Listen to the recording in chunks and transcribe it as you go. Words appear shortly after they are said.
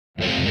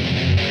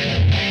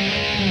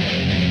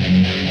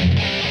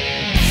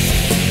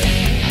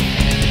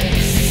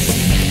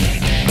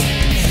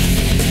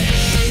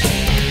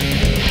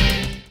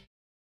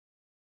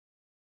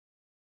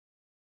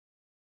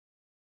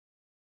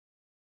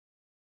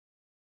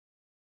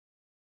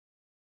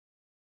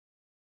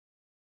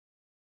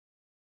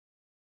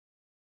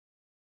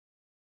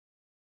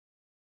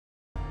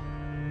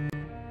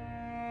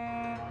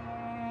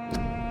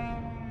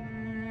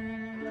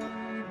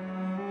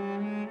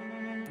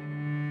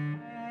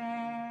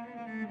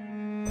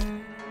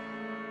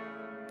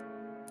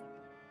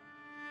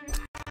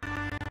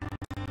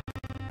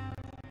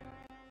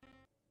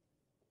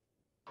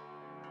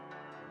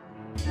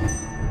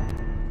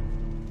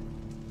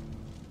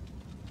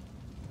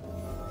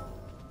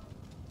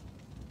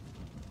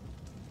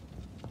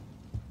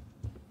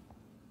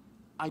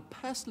I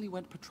personally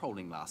went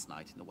patrolling last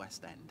night in the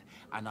West End,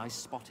 and I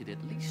spotted at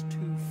least 2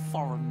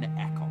 foreign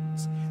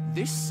econs.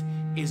 This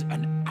is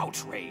an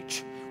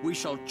outrage. We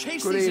shall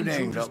chase these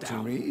intruders Dr.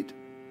 down. Reed.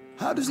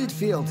 How does it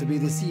feel to be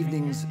this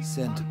evening's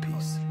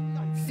centerpiece,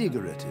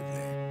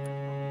 figuratively?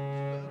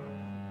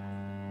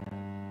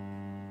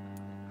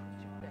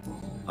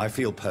 I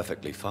feel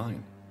perfectly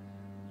fine.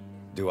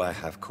 Do I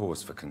have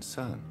cause for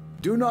concern?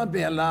 Do not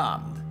be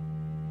alarmed.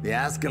 The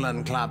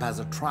Ascalon Club has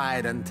a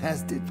tried and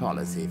tested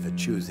policy for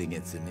choosing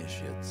its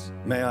initiates.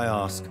 May I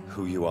ask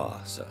who you are,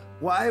 sir?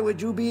 Why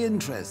would you be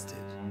interested?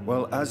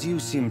 Well, as you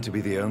seem to be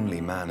the only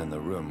man in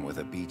the room with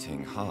a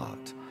beating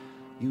heart,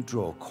 you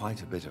draw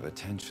quite a bit of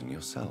attention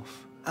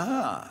yourself.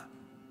 Ah,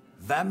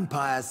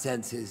 vampire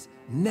senses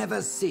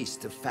never cease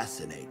to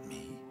fascinate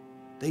me.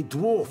 They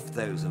dwarf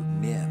those of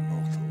mere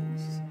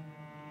mortals.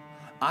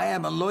 I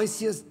am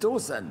Aloysius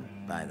Dawson,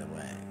 by the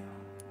way.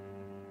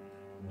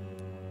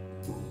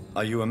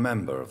 Are you a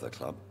member of the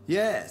club?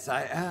 Yes,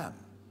 I am.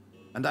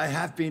 And I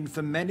have been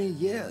for many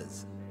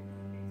years.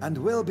 And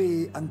will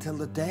be until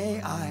the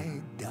day I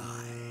die.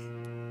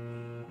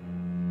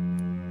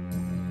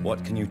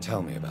 What can you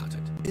tell me about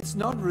it? It's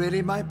not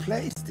really my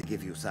place to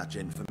give you such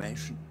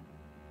information.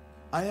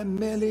 I am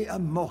merely a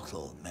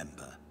mortal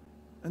member,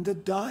 and a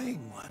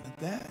dying one at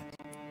that.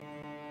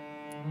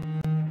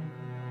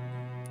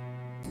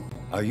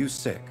 Are you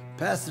sick?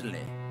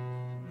 Personally,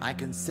 I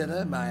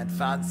consider my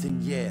advancing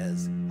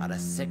years are a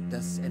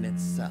sickness in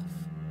itself.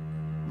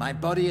 My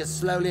body is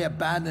slowly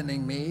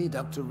abandoning me,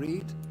 Dr.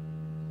 Reed.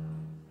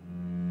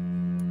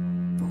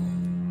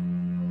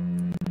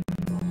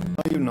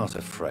 Are you not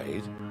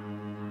afraid?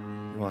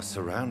 You are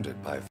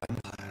surrounded by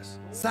vampires.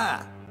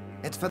 Sir,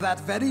 it's for that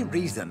very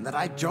reason that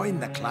I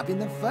joined the club in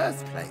the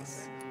first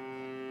place.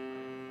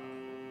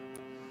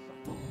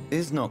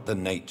 Is not the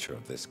nature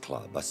of this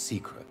club a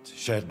secret,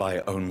 shared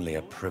by only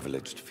a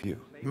privileged few?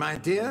 My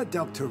dear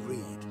Dr.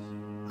 Reed,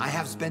 I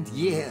have spent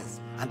years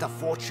and a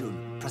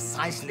fortune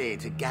precisely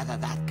to gather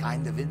that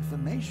kind of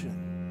information.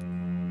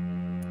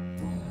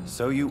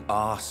 So you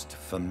asked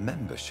for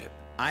membership?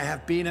 I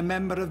have been a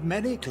member of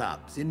many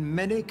clubs in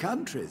many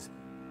countries.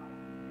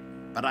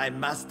 But I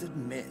must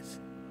admit,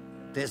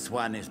 this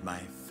one is my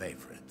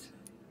favorite.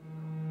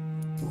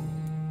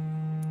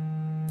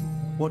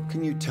 What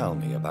can you tell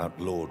me about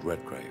Lord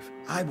Redgrave?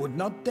 I would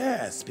not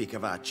dare speak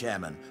of our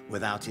chairman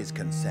without his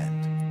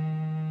consent.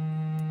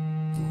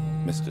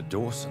 Mr.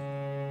 Dawson,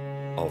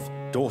 of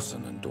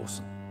Dawson and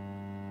Dawson,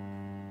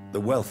 the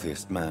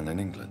wealthiest man in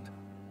England.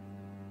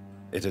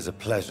 It is a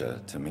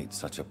pleasure to meet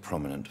such a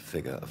prominent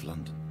figure of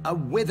London. A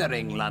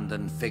withering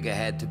London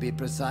figurehead, to be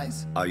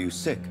precise. Are you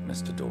sick,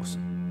 Mr.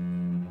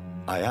 Dawson?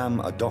 I am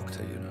a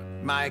doctor, you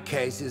know. My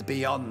case is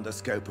beyond the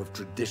scope of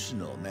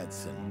traditional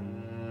medicine.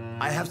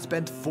 I have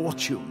spent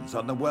fortunes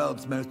on the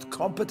world's most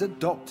competent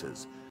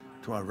doctors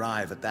to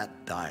arrive at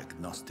that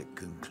diagnostic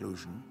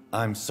conclusion.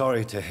 I'm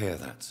sorry to hear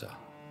that, sir.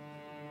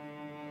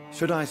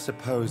 Should I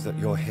suppose that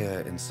you're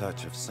here in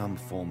search of some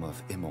form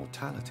of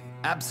immortality?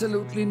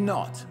 Absolutely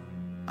not.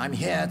 I'm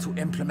here to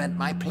implement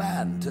my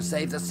plan to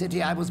save the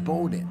city I was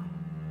born in.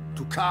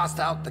 To cast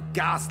out the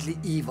ghastly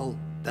evil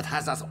that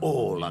has us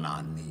all on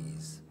our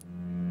knees.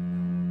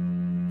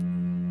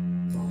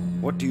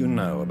 What do you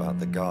know about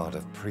the Guard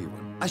of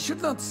Prewin? I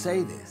should not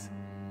say this,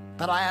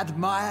 but I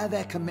admire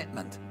their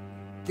commitment.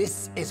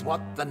 This is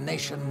what the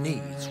nation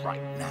needs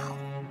right now.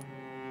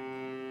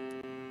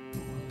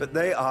 But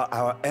they are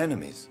our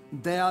enemies.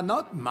 They are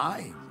not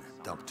mine,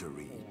 Dr.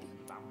 Reed.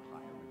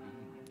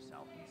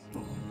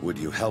 Would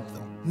you help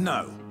them?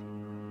 No.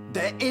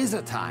 There is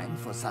a time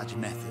for such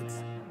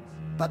methods.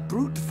 But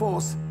brute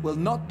force will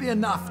not be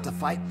enough to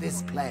fight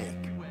this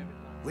plague.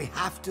 We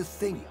have to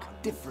think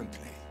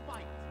differently.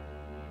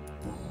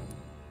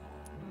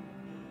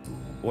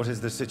 What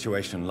is the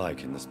situation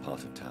like in this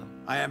part of town?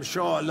 I am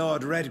sure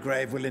Lord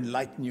Redgrave will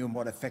enlighten you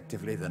more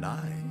effectively than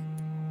I.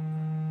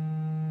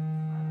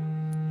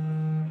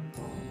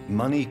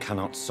 Money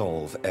cannot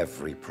solve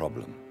every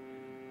problem.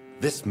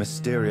 This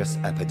mysterious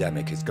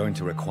epidemic is going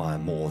to require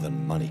more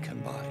than money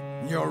can buy.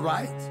 You're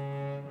right.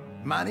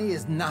 Money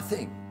is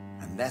nothing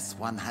unless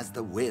one has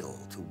the will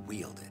to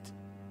wield it.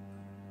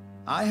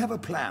 I have a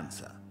plan,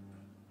 sir.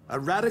 A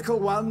radical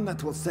one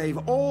that will save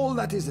all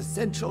that is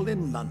essential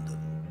in London.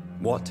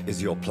 What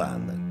is your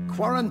plan, then?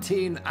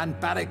 Quarantine and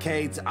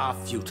barricades are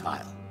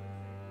futile.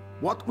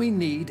 What we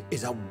need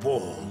is a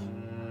wall.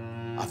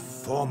 A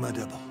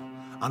formidable,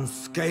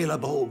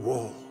 unscalable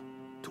wall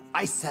to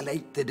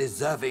isolate the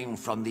deserving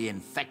from the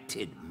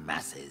infected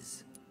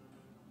masses.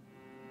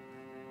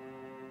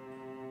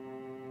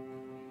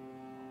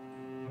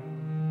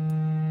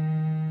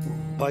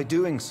 By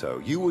doing so,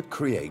 you would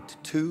create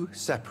 2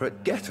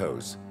 separate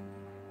ghettos.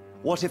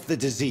 What if the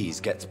disease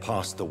gets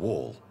past the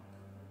wall?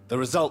 The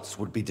results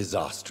would be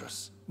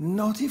disastrous.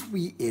 Not if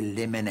we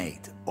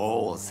eliminate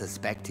all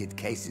suspected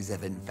cases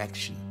of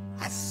infection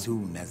as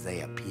soon as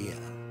they appear.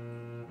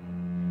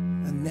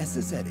 A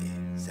necessary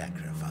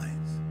sacrifice.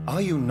 Are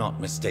you not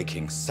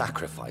mistaking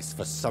sacrifice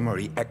for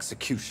summary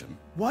execution?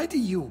 Why do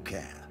you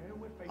care?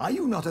 Are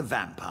you not a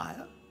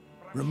vampire?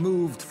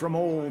 removed from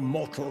all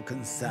mortal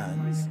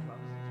concerns.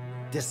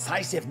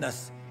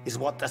 Decisiveness is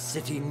what the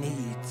city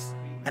needs,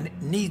 and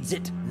it needs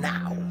it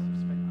now.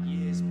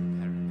 Years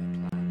preparing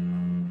their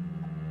plan.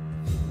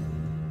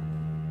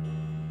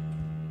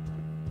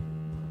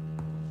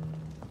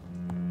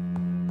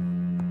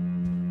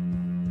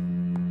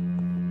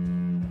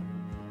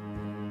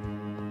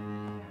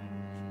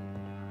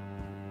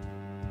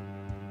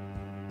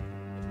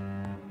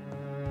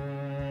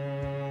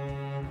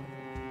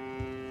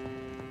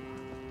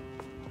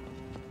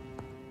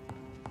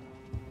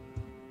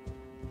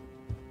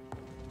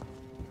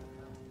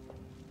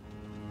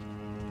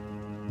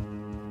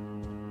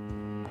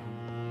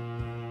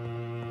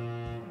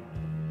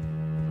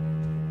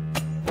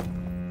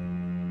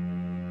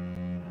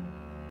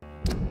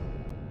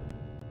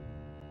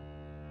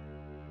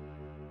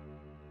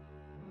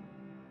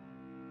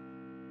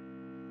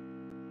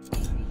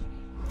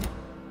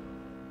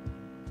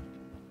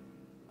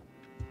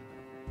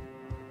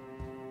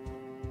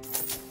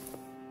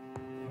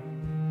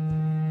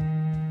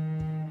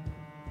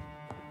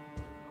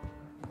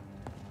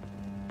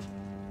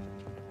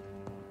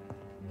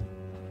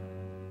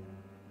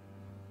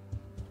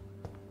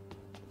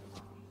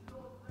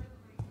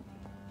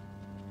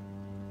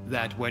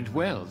 That went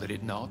well, did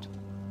it not?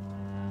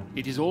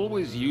 It is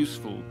always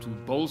useful to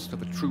bolster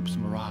the troops'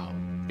 morale,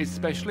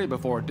 especially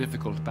before a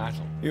difficult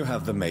battle. You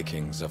have the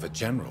makings of a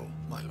general,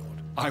 my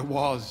lord. I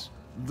was,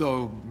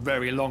 though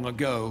very long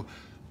ago.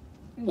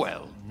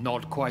 Well,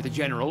 not quite a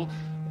general,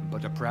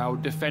 but a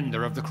proud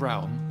defender of the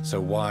crown. So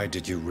why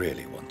did you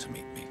really want to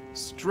meet me?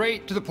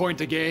 Straight to the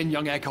point again,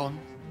 young Ekon.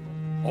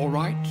 All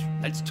right,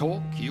 let's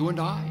talk, you and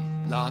I,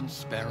 Lance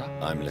Sparrow.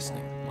 I'm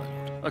listening, my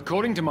lord.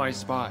 According to my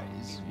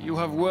spies, you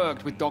have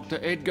worked with Dr.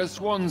 Edgar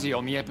Swansea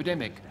on the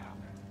epidemic,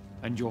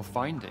 and your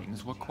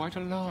findings were quite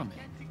alarming.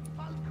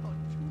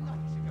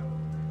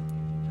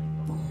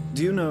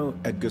 Do you know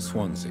Edgar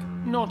Swansea?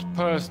 Not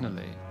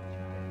personally,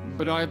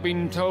 but I've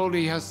been told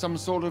he has some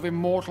sort of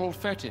immortal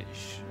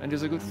fetish and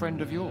is a good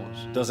friend of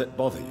yours. Does it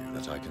bother you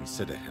that I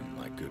consider him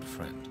my good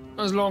friend?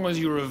 As long as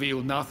you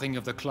reveal nothing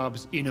of the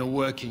club's inner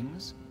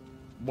workings,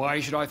 why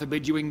should I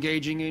forbid you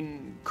engaging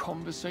in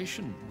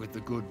conversation with the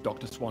good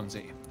Dr.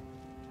 Swansea?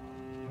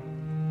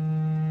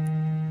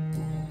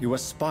 You were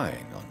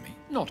spying on me?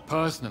 Not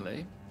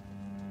personally.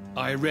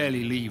 I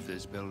rarely leave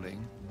this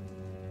building.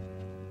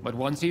 But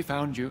once he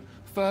found you,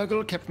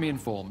 Fergal kept me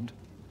informed.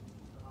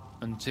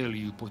 Until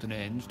you put an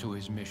end to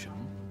his mission.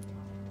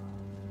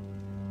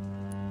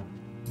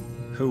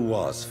 Who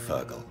was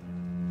Fergal?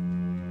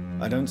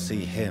 I don't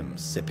see him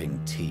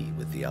sipping tea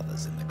with the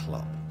others in the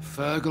club.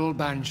 Fergal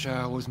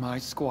Banshire was my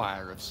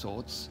squire of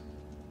sorts.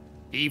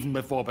 Even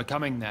before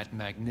becoming that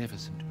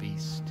magnificent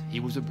beast, he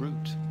was a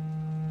brute.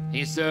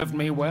 He served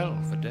me well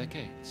for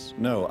decades.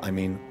 No, I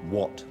mean,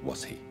 what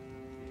was he?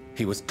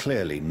 He was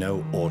clearly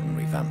no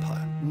ordinary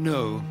vampire.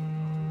 No,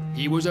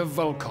 he was a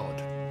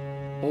Volcod.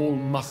 All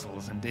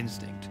muscles and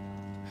instinct.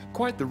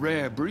 Quite the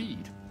rare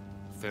breed.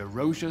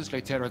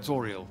 Ferociously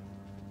territorial.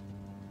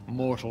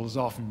 Mortals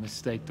often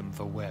mistake them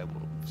for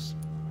werewolves.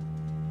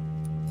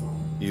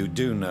 You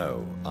do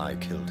know I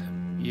killed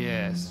him.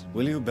 Yes.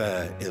 Will you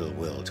bear ill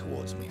will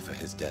towards me for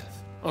his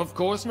death? Of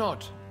course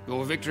not.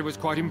 Your victory was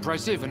quite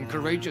impressive and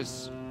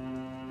courageous.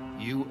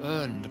 You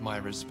earned my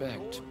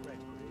respect.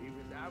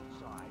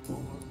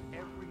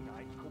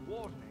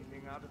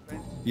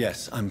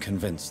 Yes, I'm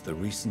convinced the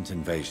recent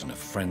invasion of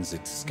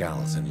frenzied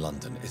Scals in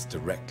London is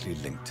directly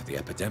linked to the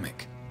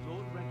epidemic.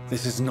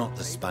 This is not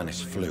the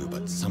Spanish flu,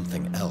 but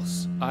something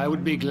else. I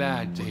would be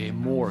glad to hear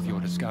more of your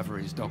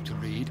discoveries, Dr.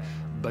 Reed,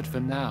 but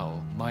for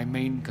now, my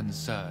main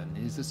concern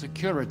is the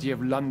security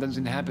of London's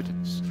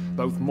inhabitants,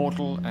 both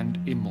mortal and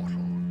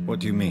immortal. What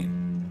do you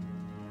mean?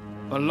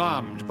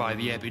 Alarmed by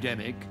the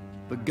epidemic,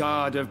 the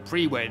Guard of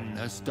Priwen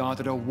has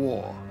started a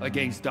war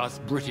against us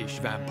British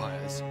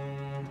vampires.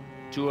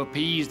 To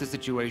appease the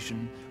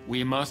situation,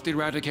 we must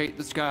eradicate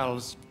the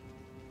Scals.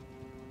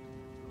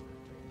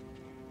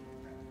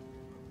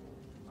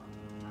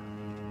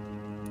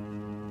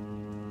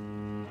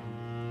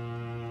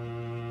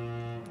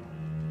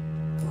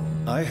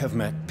 I have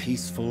met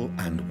peaceful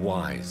and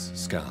wise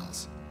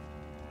Scals.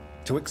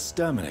 To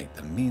exterminate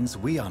them means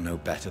we are no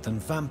better than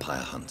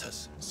vampire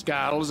hunters.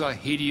 Scals are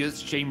hideous,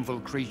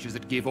 shameful creatures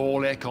that give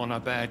all Ekon a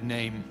bad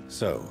name.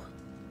 So,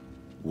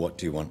 what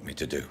do you want me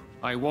to do?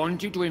 I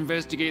want you to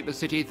investigate the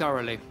city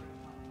thoroughly.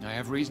 I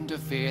have reason to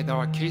fear there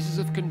are cases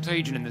of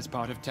contagion in this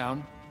part of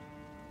town.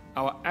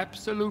 Our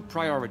absolute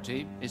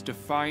priority is to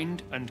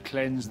find and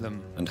cleanse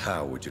them. And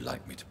how would you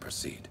like me to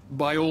proceed?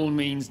 By all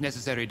means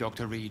necessary,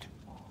 Dr. Reed.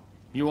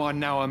 You are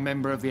now a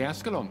member of the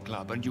Ascalon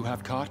Club and you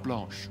have carte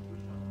blanche.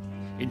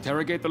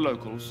 Interrogate the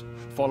locals,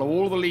 follow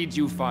all the leads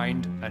you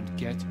find, and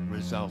get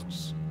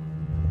results.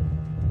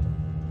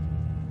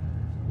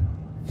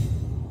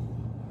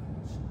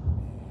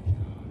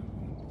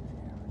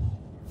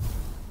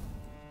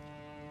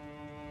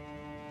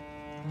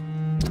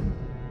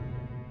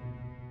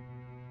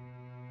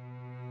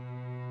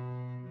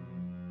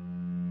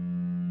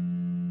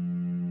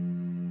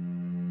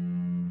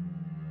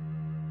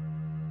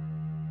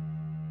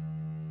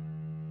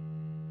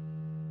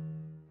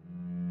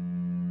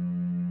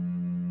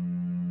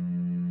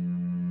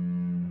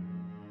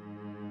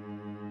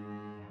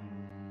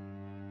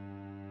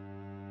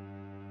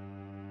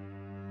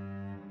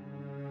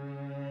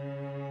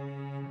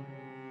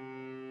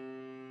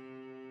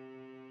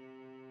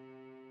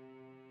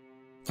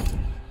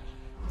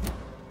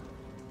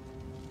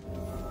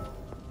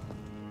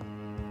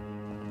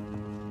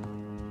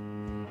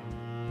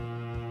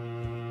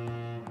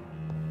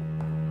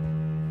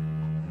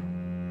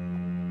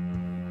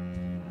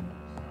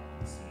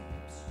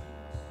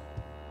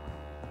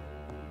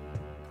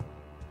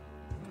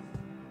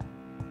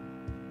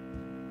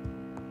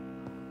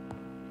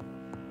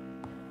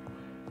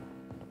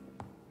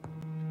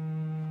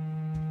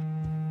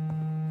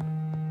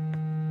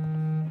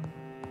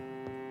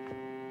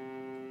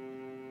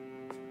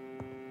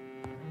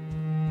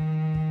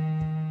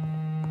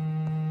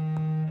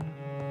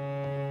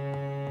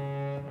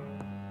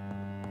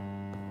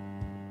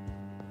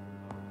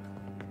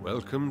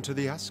 Welcome to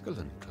the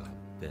Ascalon Club,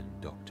 then,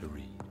 Dr.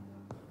 Reed.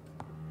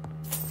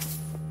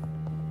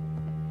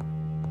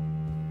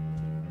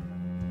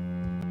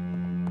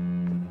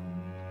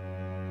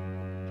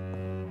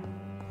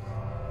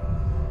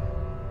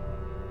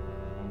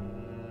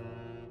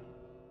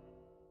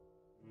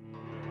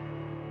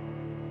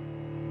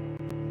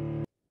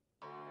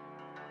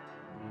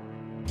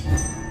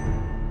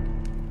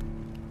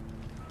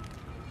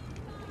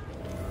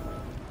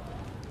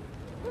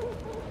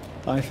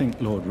 I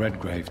think Lord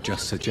Redgrave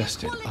just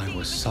suggested I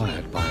was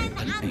sired by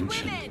an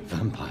ancient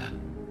vampire.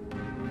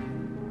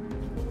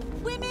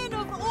 Women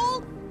of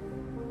all...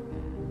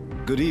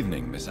 Good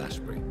evening, Miss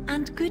Ashbury.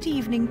 And good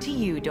evening to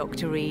you,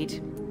 Dr.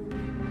 Reed.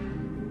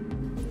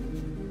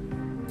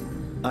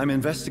 I'm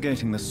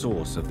investigating the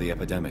source of the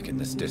epidemic in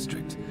this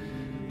district.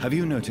 Have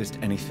you noticed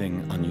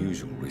anything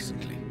unusual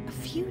recently? A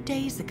few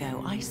days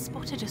ago, I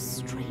spotted a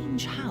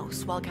strange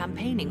house while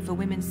campaigning for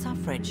women's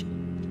suffrage.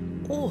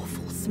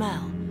 Awful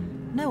smell.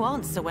 No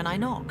answer when I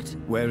knocked.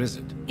 Where is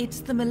it? It's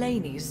the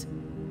Mullaneys,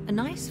 a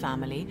nice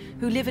family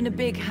who live in a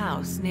big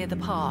house near the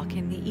park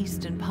in the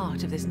eastern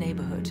part of this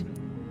neighborhood.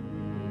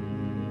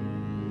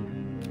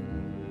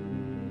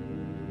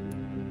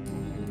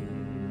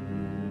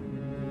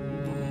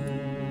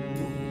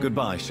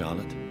 Goodbye,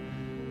 Charlotte.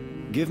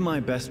 Give my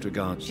best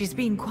regards. She's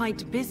been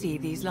quite busy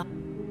these last...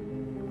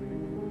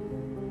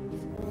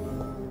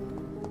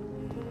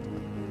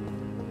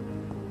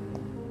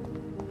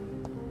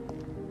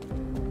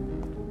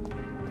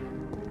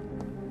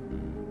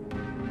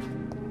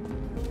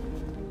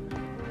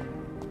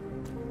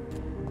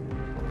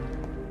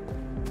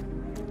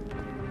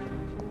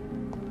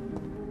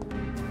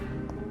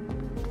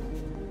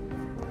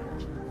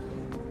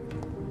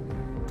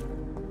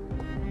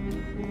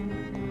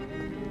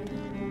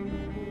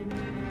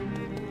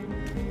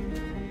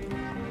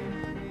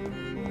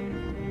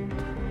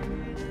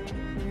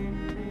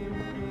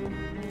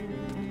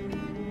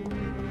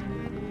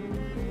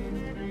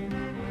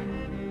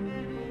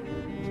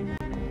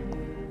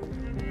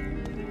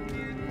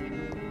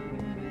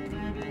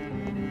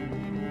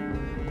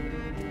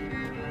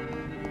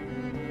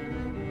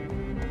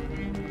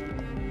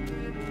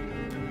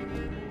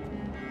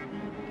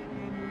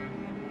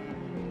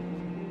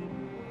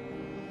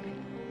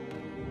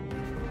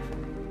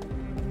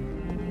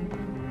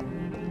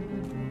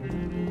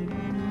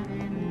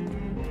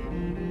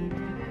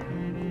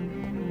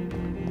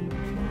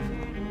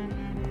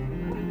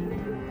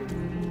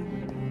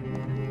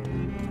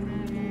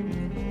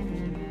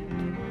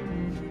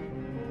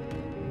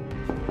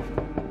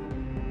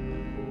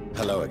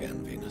 Hello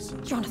again, Venus.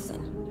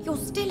 Jonathan, you're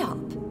still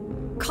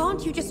up.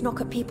 Can't you just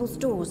knock at people's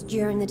doors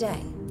during the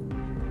day?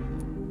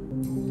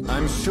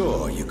 I'm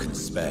sure you can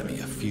spare me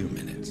a few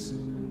minutes.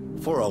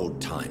 For old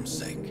time's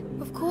sake.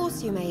 Of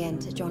course you may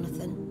enter,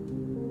 Jonathan.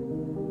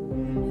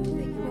 Know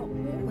that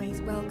you're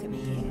always welcome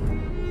here.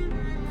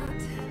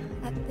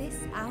 But at this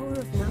hour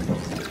of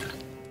night...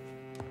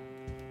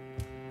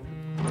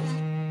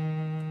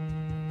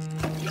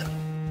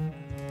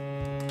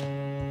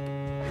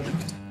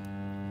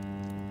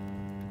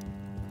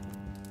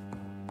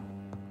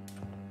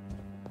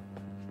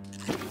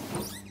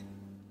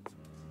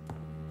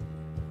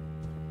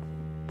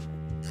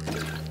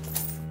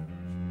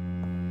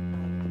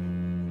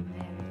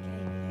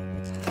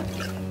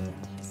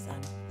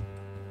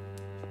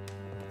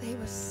 They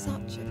were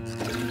such a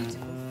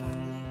beautiful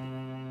family.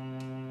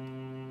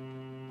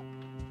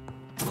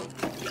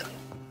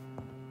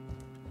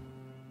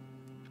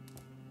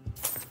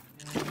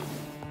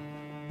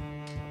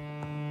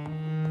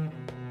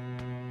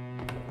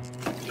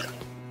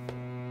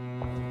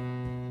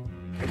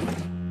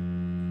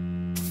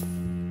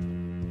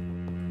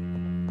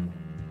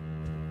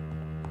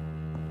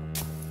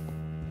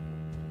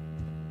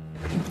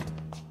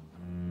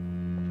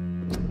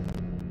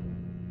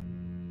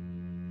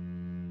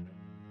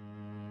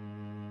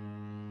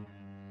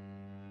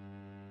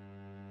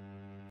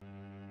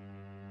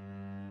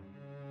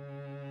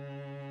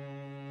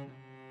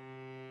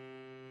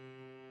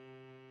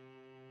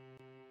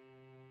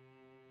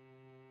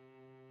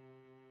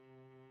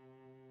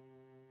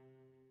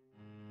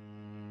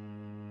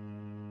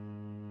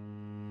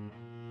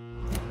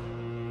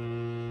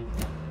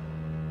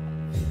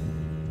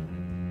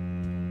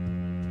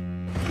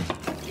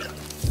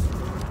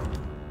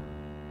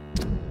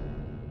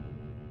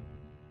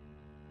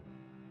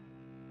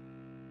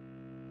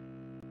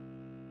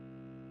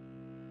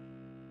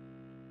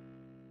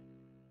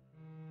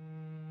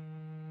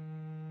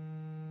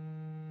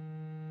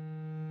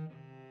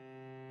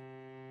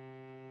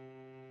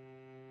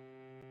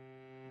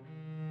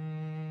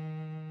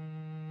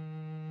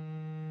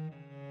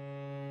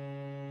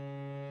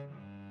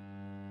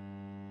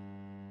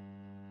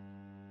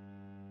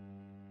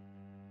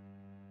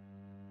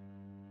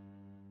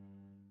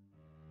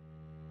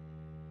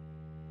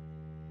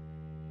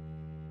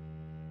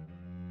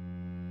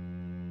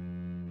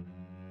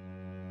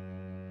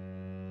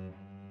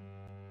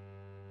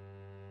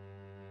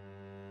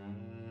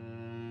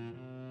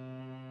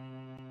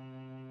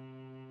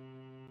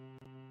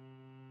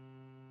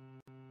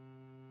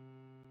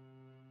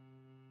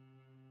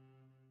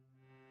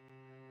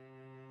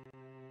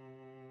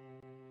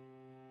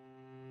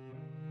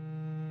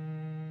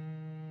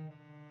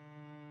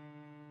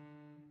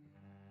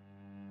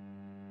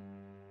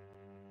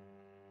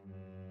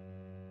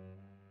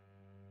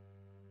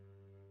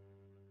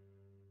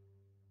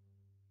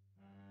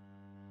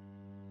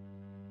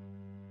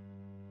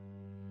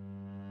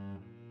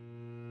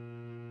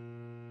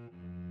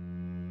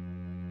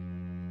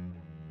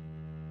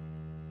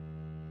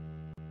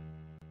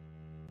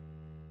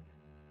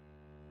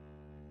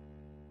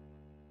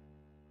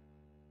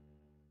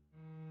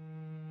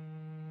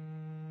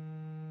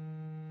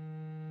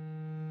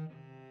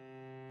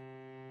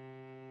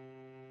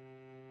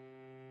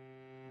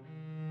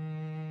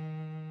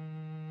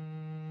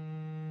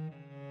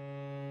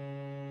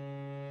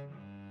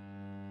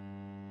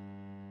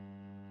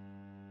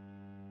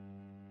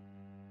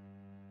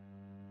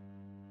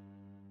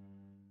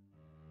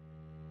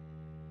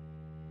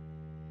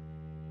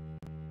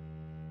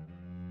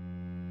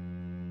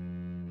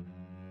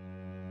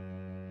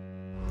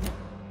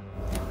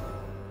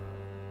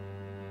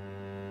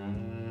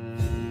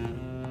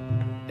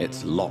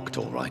 It's locked,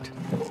 all right.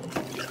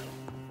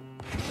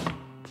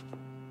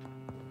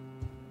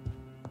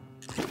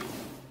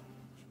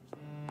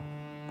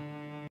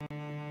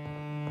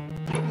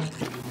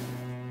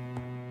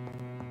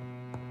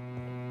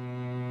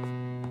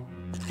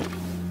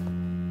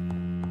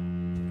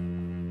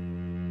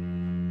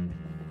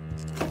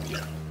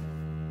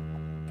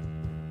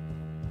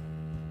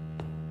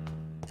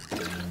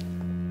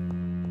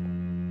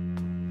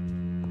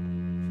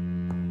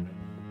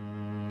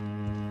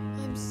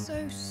 I'm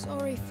so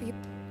sorry for you.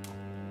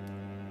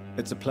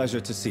 It's a pleasure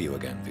to see you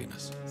again,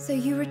 Venus. So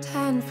you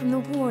returned from the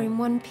war in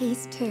one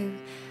piece too.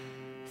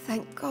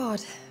 Thank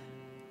God.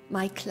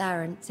 My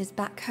Clarence is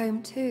back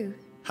home too.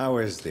 How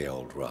is the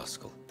old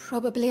rascal?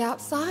 Probably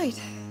outside,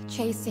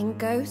 chasing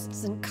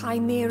ghosts and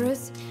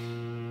chimeras.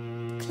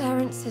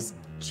 Clarence has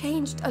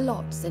changed a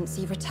lot since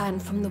he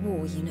returned from the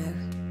war, you know.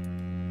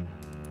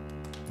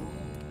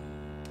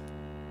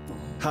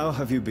 How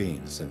have you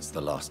been since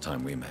the last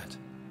time we met?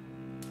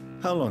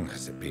 How long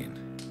has it been?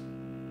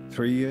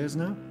 3 years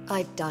now?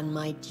 I've done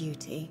my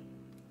duty,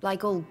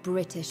 like all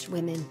British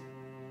women.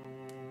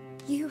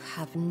 You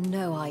have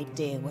no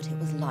idea what it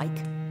was like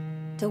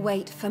to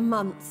wait for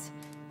months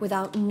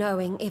without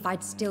knowing if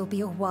I'd still be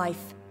a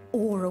wife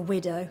or a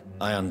widow.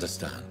 I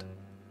understand.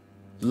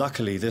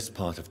 Luckily, this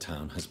part of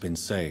town has been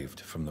saved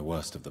from the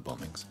worst of the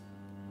bombings,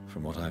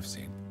 from what I've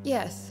seen.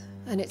 Yes,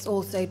 and it's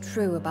also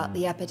true about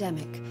the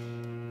epidemic.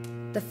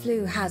 The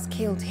flu has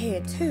killed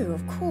here too,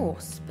 of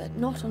course, but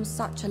not on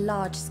such a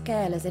large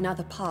scale as in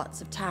other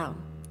parts of town.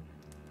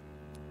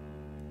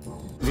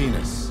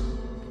 Venus,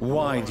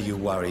 why do you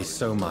worry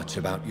so much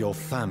about your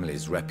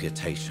family's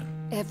reputation?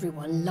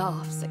 Everyone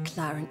laughs at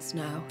Clarence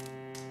now.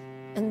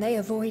 And they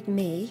avoid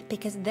me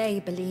because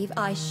they believe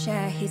I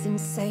share his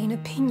insane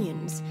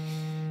opinions.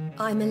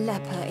 I'm a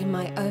leper in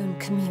my own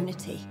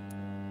community.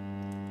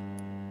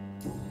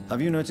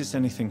 Have you noticed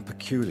anything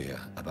peculiar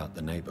about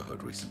the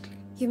neighborhood recently?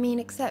 You mean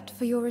except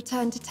for your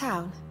return to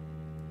town?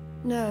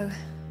 No.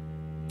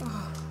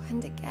 Oh,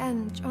 and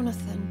again,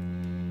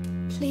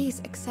 Jonathan. Please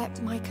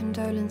accept my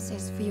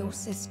condolences for your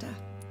sister.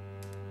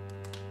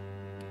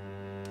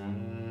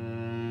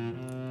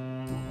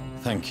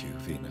 Thank you,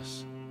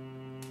 Venus.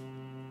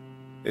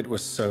 It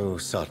was so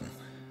sudden.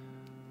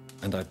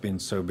 And I've been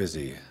so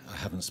busy, I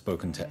haven't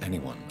spoken to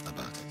anyone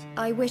about it.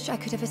 I wish I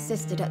could have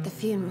assisted at the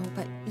funeral,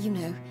 but you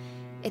know,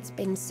 it's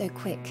been so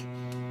quick.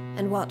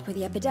 And what with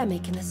the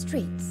epidemic in the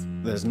streets?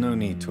 There's no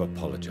need to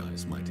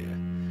apologize, my dear.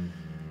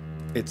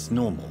 It's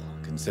normal,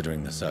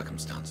 considering the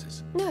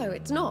circumstances. No,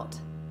 it's not.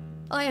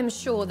 I am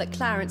sure that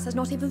Clarence has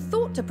not even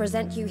thought to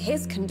present you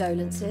his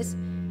condolences.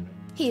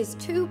 He is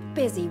too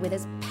busy with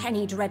his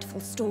penny dreadful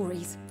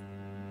stories.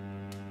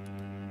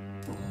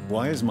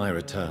 Why is my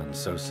return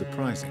so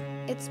surprising?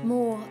 It's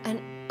more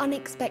an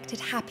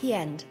unexpected happy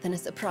end than a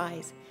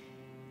surprise.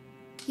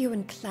 You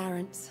and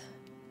Clarence,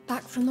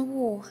 back from the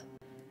war.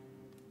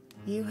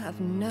 You have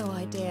no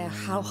idea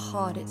how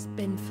hard it's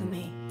been for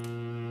me.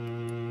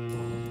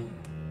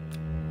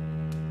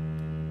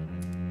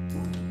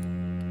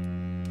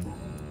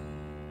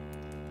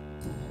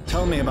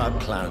 Tell me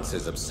about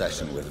Clarence's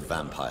obsession with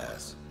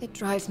vampires. It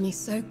drives me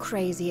so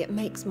crazy it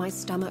makes my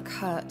stomach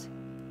hurt.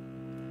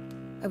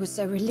 I was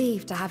so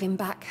relieved to have him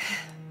back.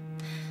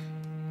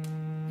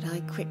 But I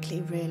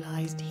quickly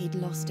realized he'd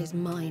lost his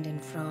mind in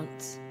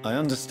France. I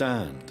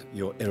understand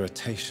your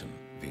irritation,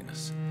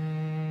 Venus.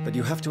 But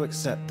you have to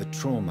accept the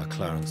trauma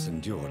Clarence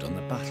endured on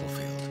the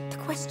battlefield. The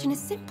question is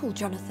simple,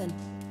 Jonathan.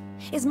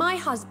 Is my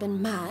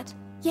husband mad?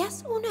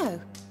 Yes or no?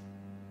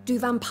 Do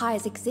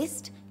vampires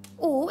exist?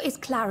 Or is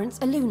Clarence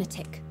a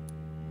lunatic?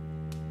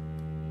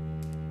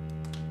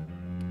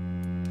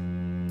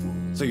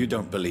 So you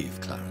don't believe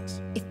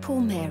Clarence? If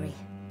poor Mary,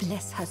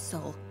 bless her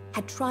soul,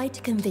 had tried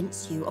to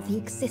convince you of the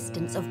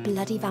existence of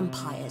bloody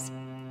vampires,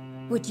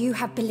 would you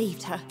have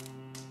believed her?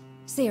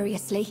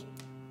 Seriously?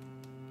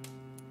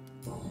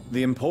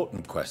 The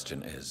important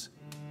question is,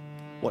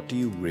 what do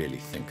you really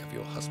think of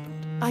your husband?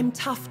 I'm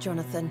tough,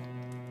 Jonathan.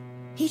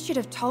 He should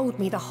have told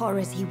me the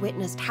horrors he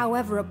witnessed,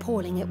 however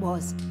appalling it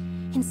was,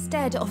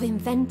 instead of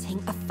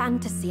inventing a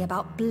fantasy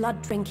about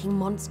blood-drinking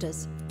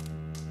monsters.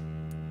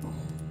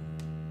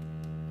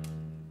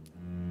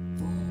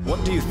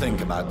 What do you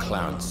think about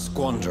Clarence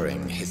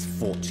squandering his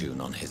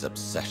fortune on his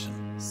obsession?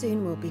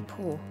 Soon we'll be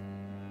poor,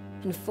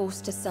 and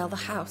forced to sell the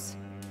house.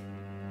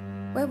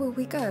 Where will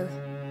we go?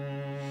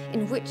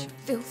 In which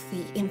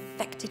filthy,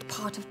 infected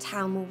part of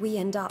town will we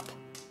end up?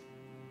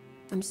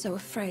 I'm so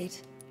afraid.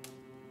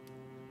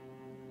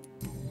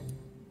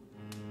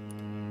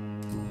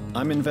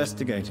 I'm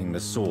investigating the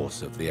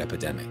source of the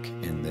epidemic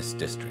in this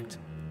district.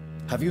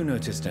 Have you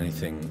noticed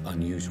anything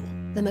unusual?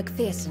 The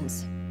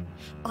McPhersons.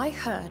 I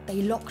heard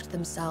they locked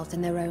themselves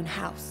in their own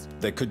house.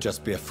 They could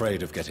just be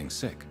afraid of getting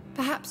sick.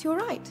 Perhaps you're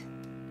right.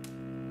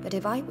 But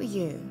if I were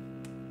you,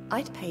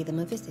 I'd pay them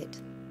a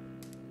visit.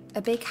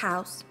 A big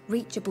house,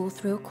 reachable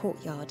through a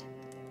courtyard,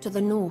 to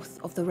the north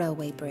of the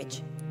railway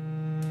bridge.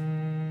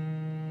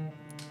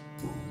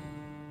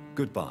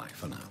 Goodbye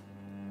for now.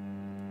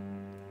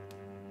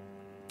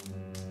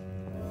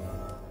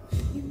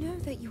 You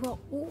You are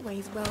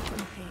always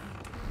welcome here.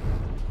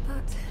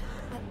 But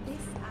at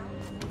this hour...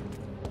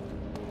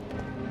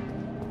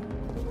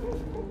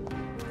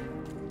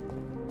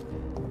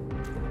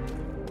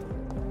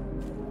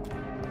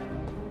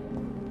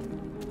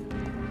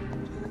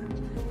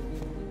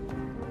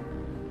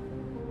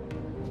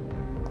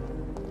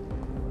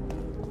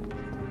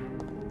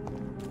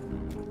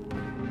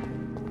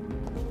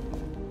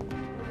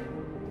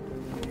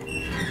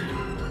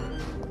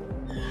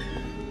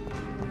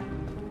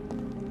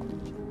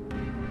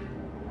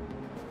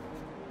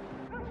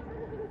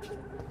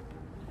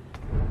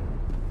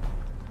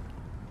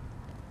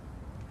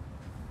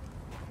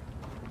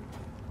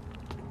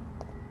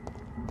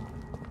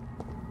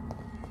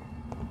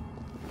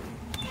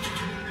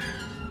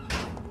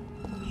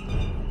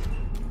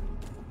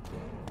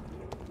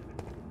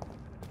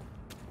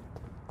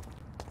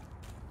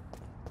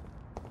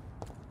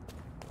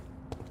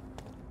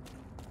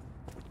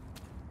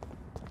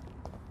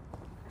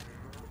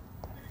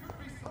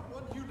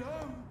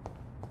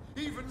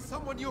 Even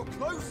someone you're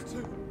close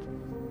to.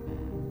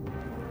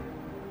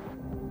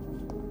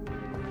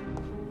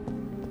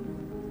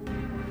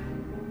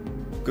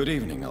 Good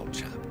evening, old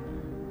chap.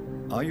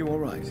 Are you all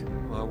right?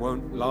 I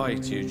won't lie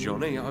to you,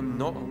 Johnny. I'm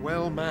not a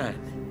well man.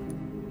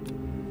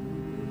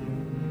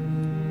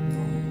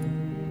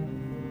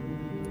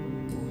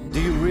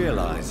 Do you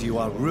realize you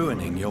are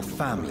ruining your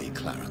family,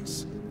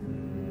 Clarence?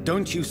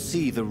 Don't you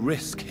see the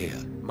risk here?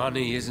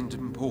 Money isn't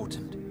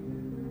important.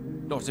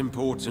 Not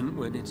important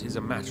when it is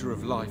a matter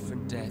of life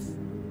and death.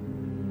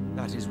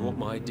 That is what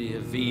my dear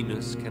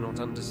Venus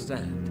cannot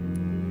understand.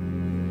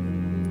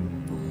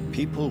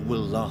 People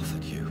will laugh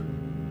at you,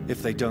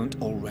 if they don't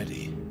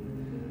already.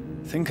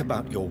 Think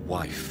about your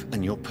wife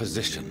and your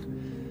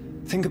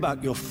position. Think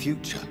about your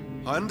future.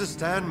 I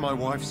understand my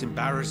wife's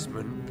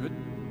embarrassment, but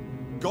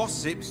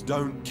gossips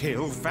don't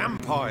kill,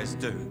 vampires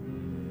do.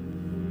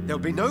 There'll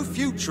be no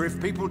future if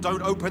people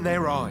don't open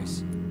their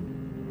eyes.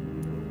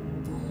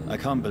 I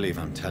can't believe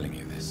I'm telling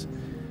you this,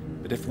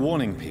 but if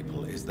warning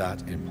people is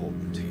that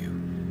important to you,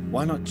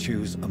 why not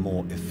choose a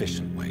more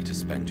efficient way to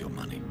spend your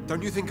money?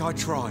 Don't you think I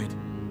tried?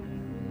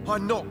 I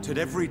knocked at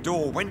every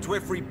door, went to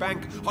every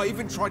bank, I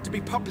even tried to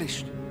be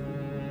published.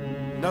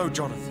 No,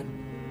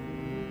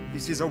 Jonathan.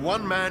 This is a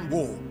one-man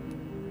war.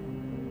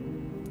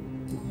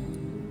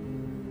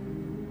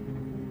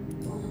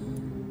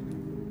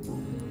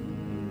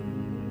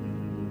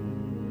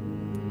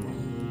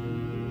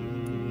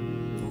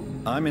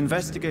 I'm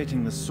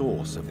investigating the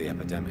source of the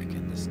epidemic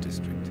in this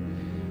district.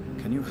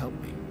 Can you help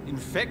me?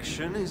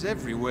 Infection is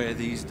everywhere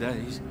these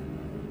days.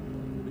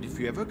 But if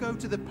you ever go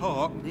to the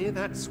park near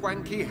that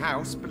swanky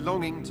house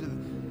belonging to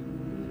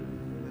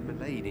the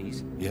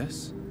Mullaneys...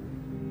 Yes?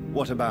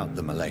 What about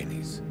the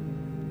Mullaneys?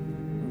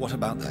 What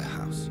about their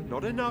house?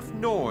 Not enough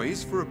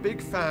noise for a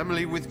big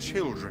family with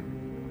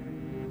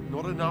children.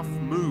 Not enough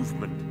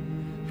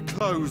movement.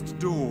 Closed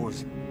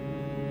doors.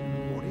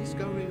 What is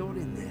going on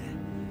in there?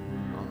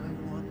 I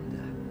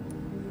wonder.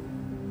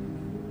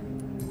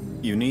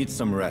 You need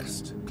some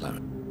rest,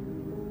 Clarence.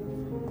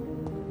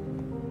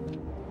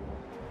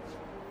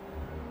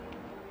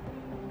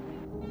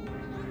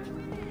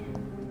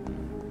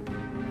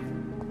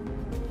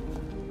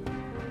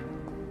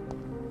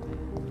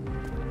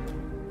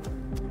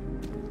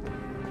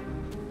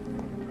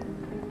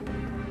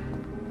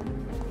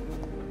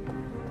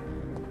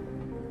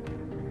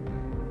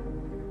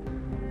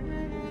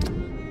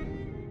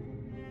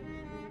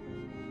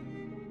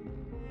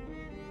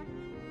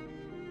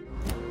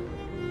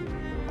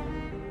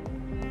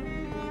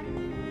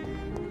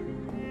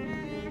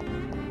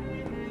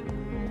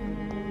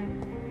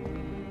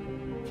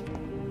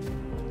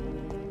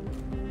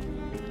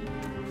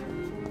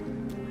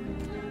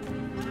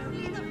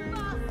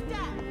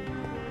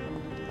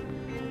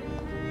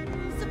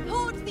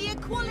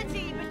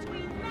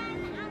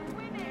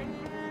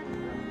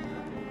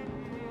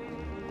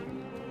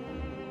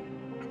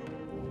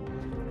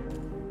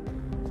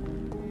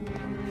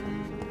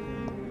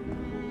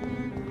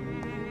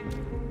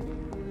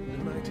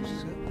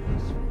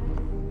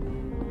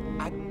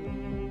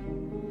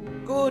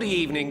 Good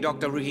evening,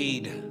 Dr.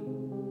 Reed.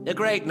 A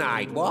great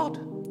night, what?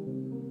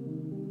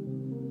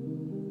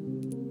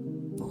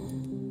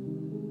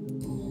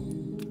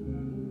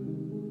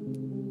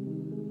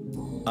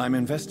 I'm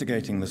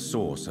investigating the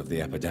source of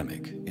the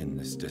epidemic in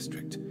this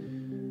district.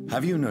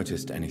 Have you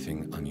noticed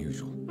anything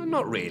unusual?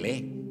 Not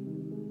really.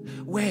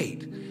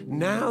 Wait,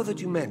 now that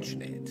you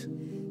mention it,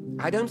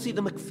 I don't see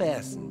the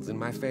McPhersons in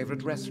my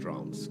favorite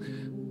restaurants.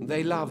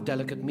 They love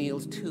delicate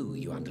meals too,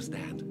 you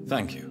understand.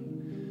 Thank you.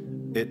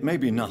 It may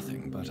be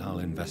nothing, but I'll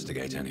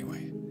investigate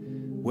anyway.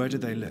 Where do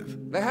they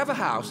live? They have a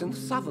house in the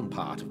southern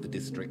part of the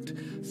district,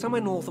 somewhere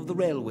north of the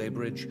railway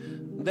bridge.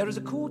 There is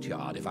a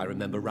courtyard, if I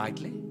remember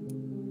rightly.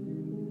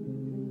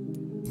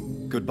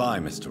 Goodbye,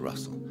 Mr.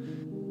 Russell.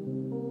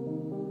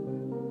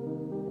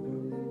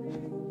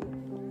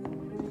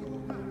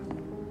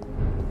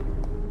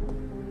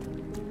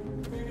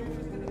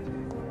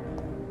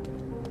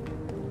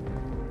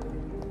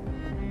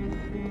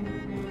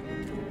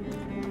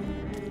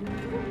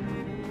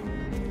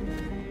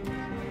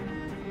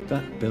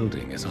 That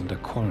building is under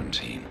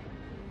quarantine.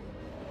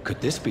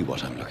 Could this be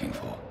what I'm looking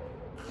for?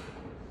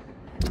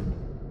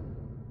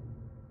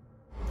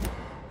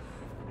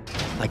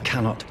 I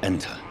cannot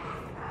enter.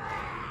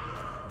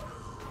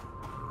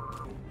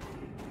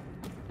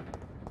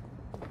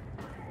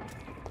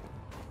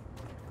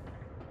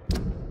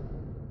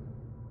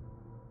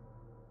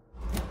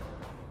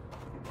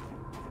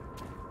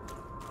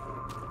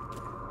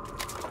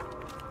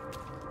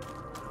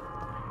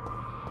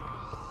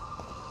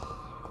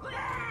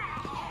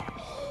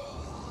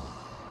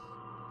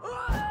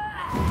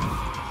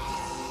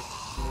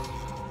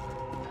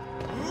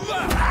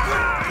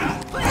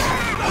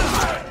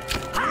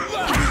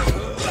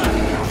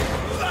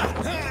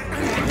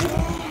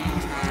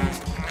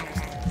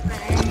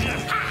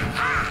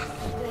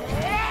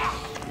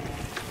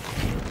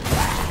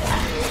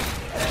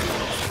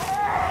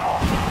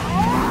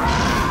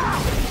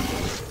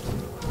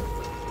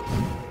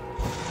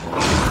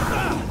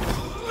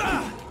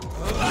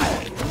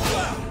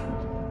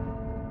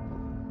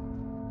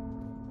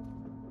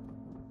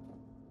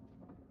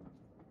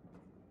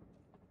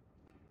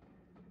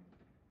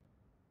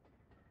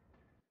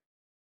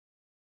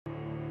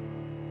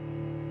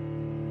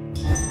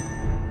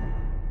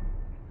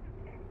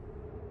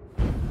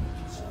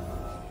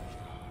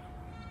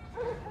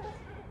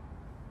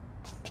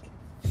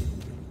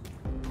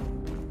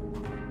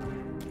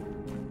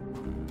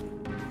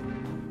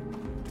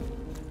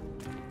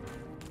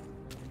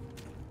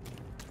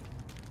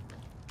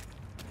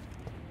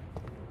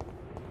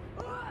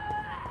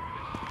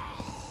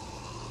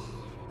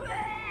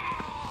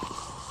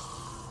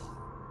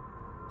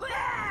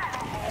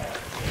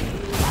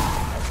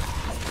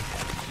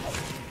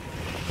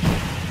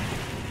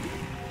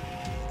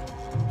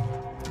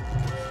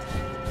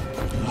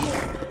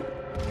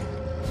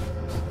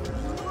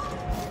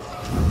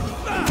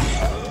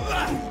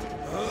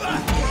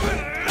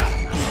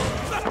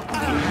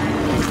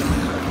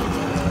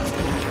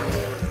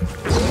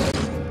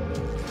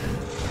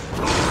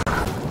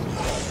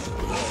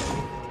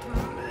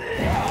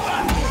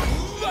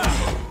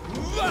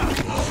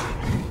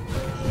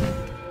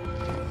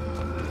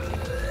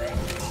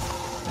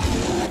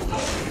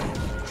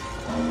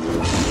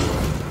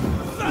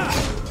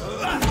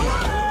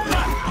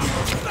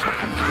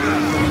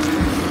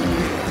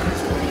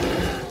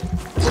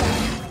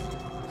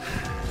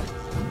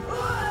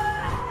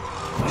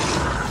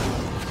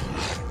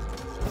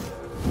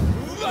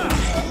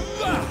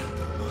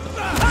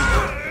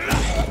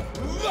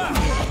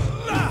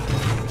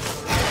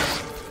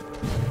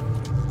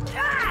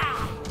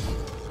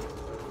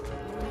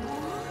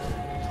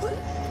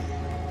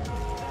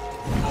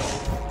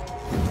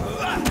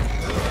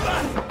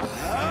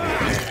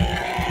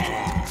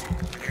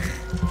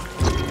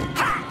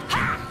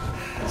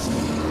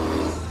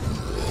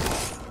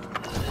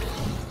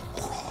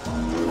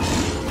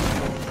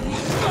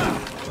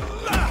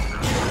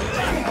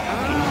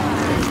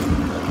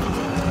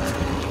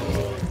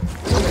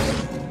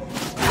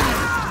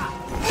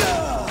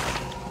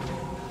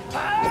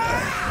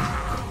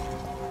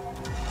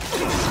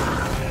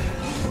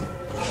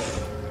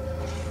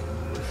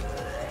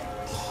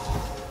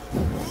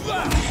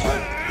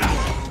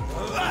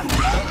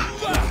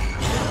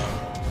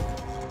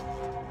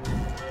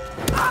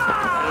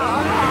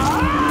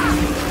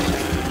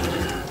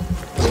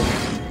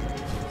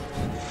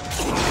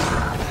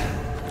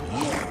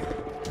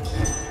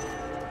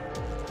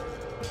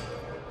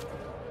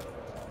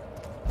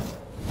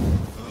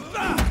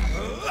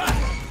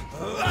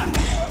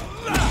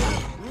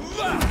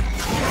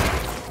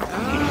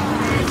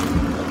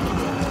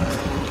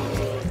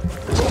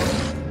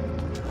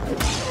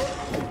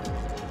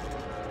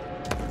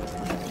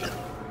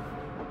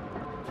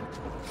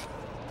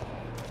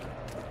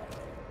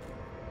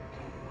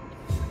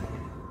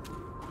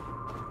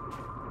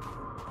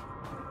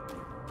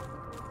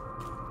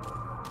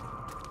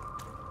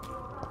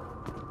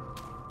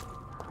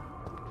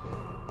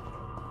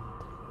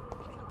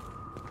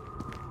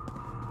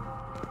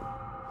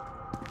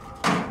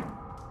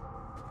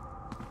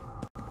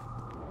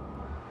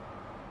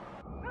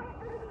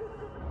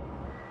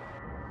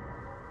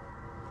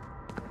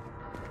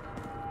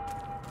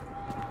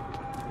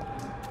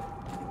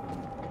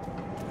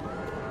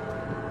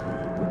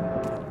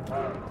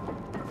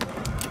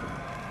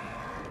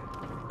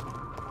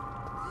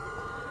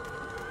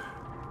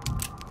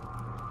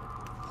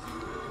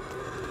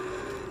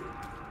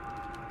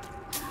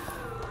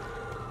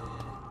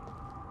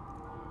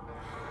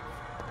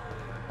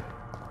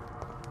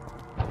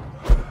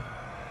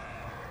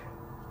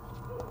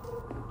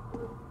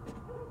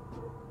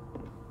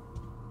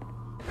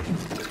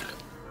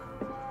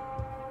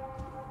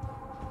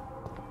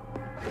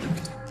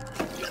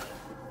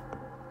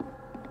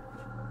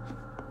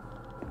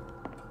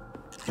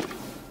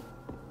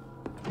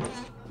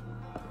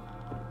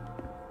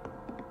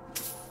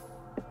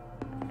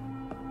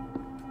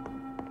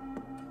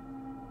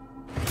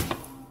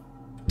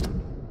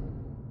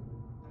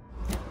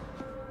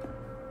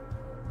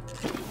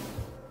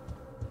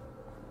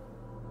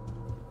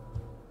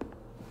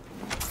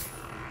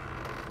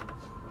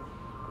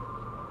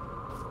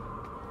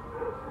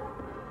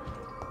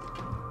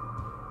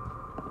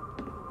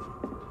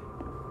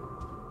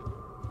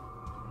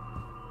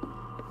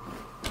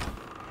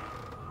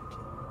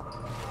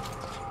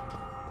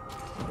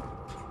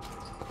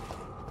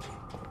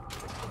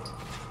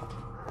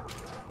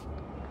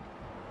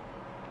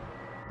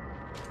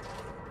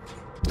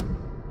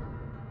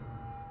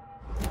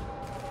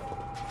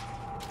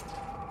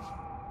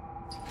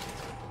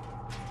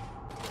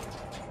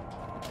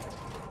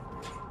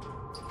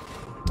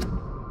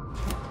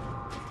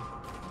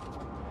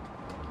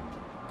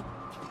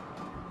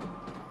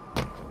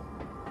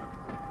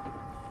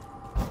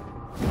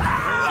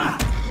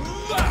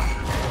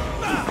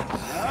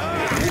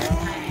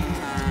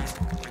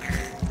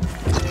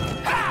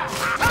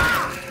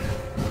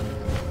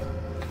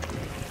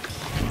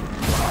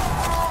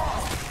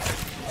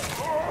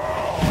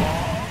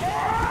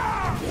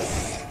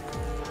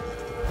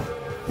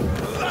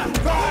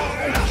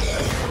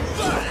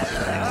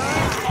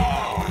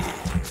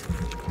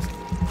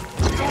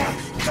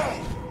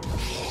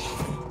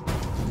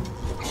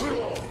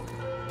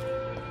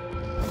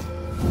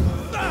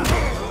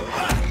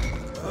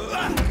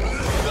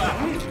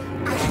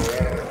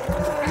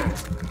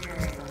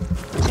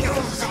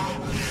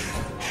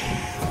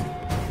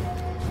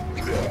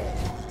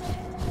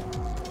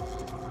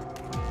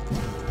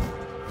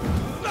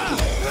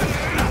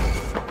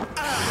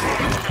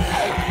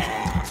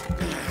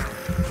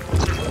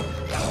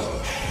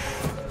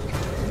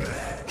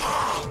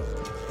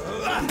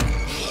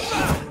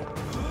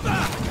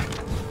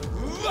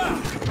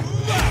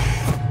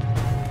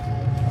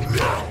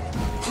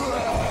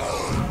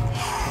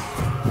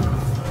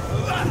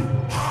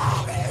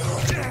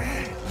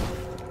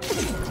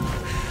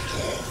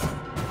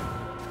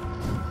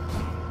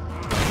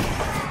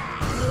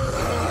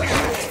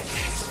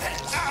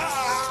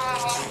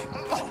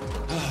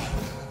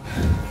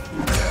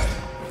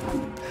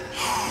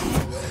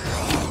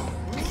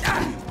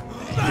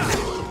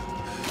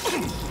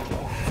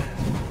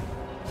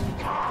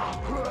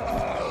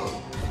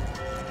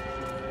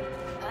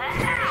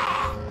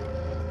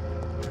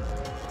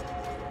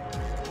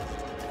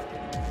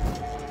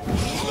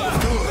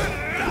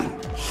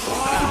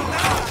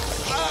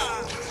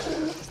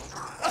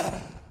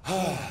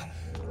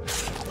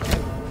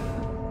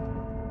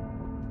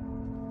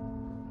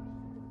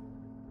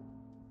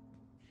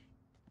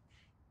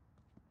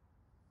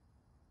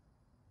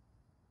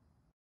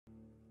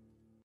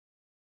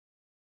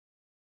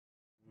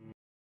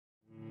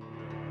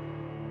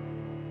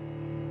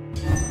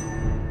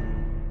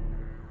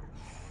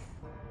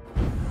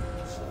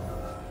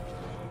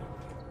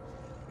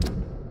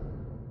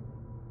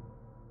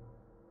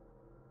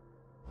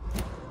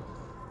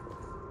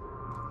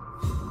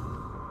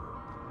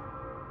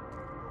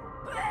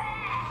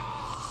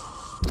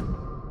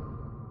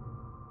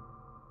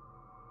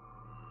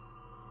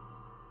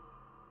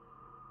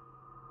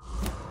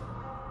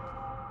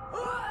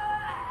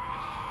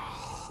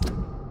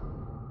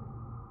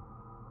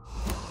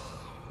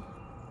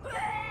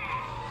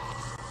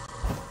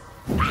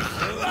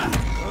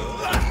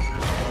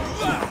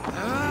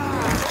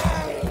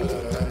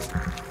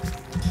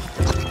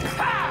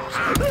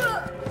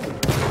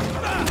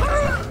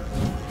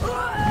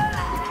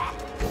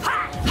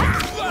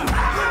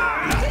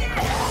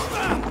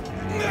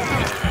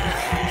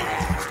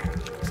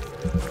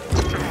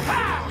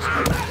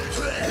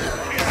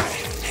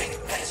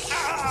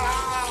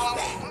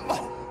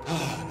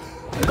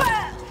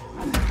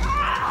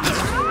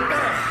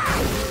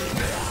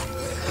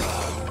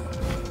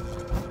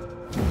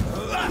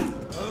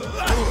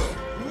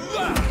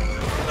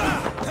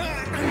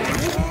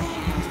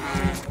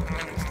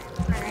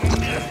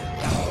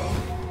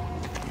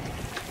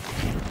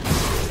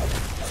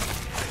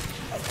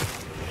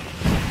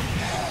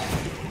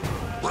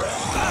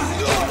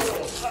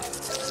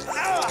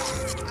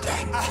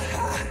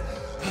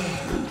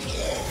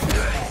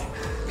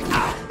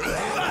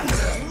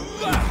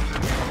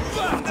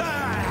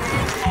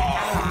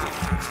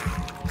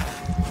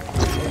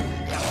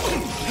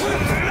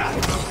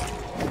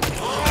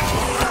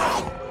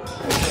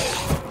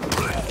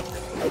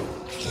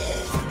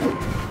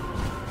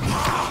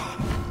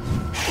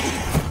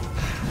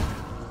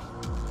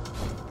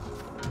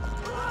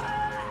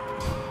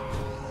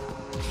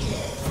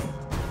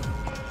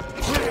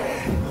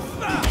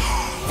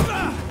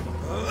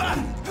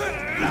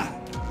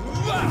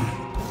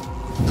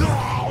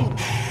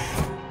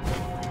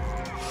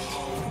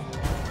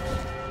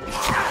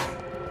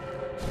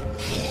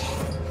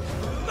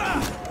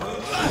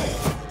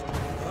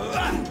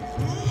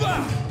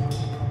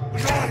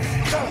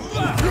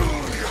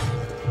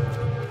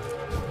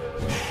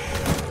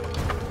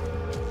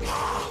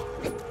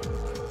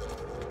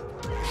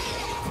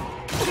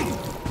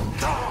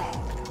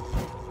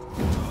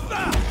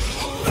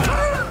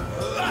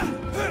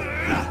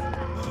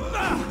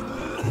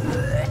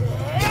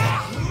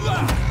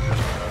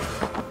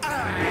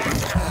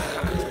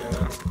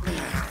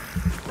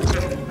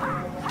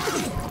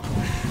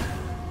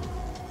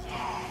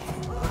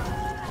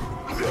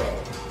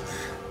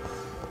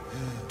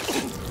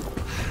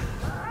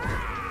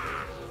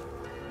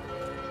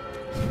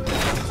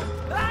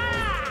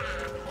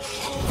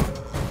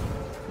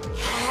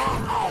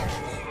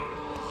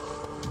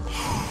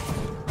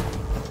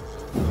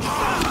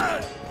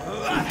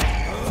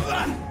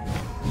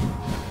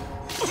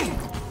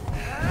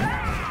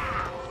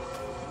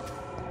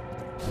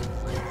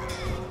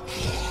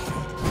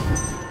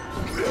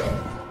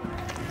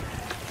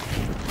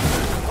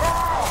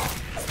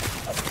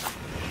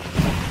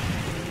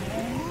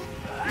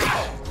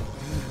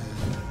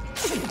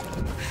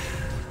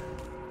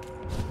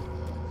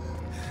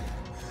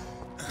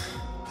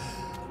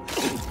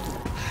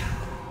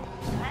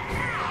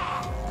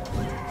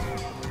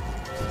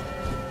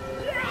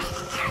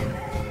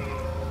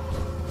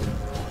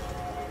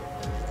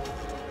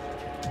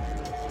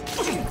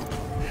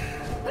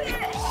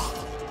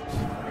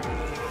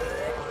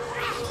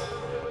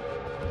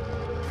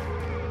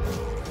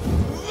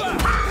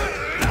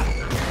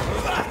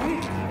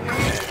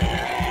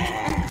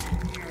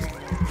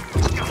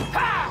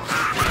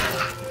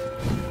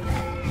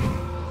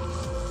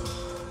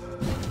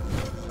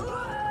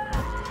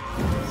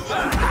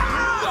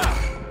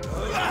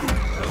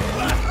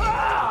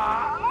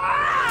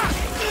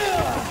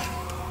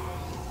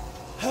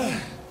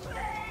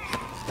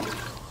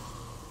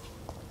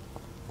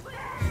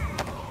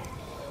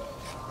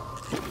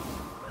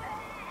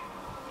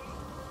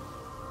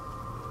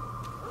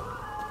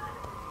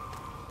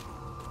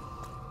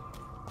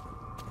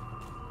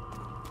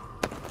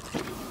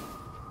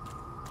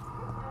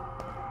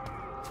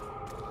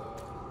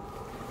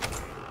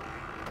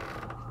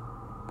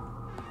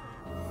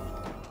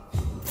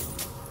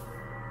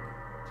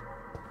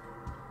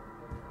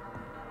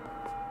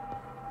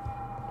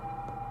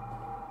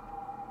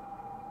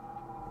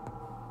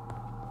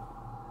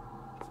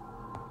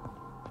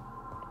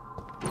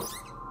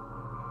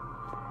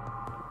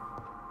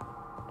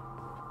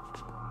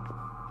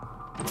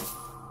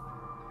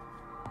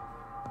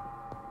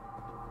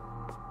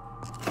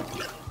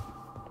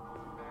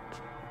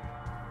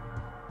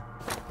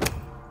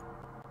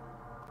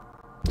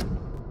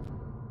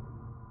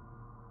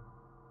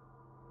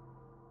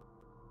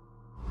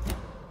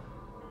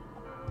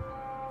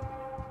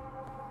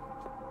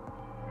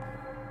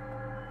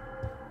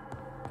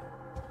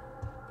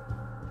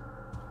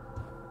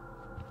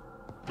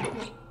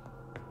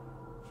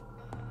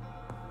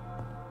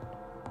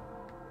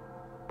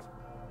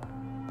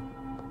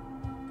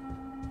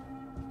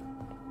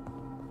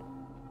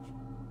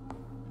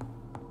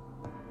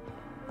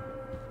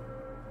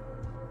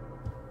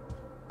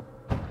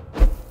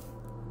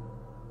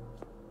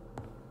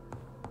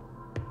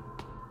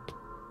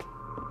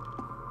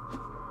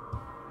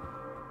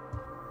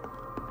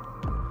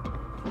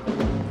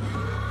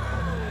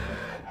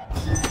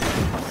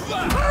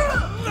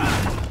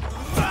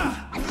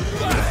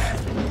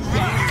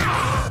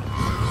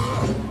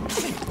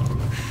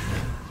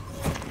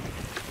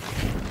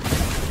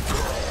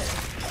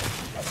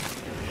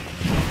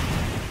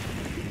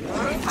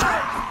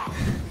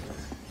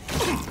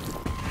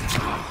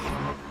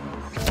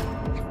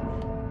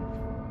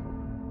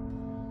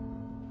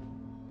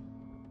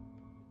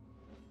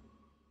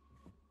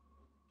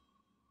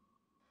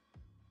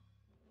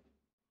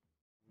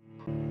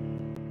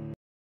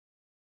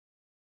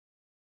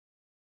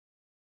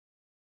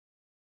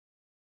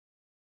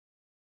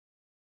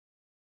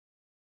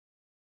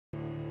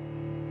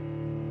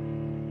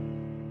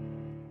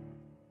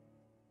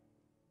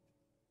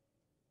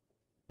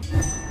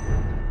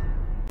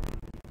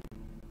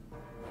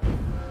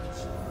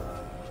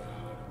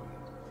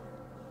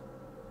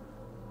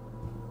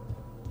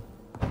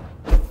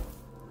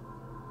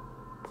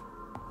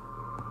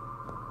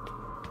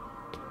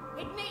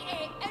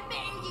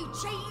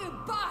 cheating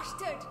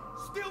bastard!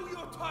 Still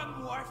your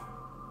tongue, wife!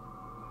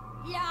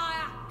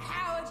 Liar,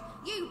 coward!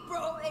 You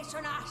brought this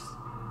on us!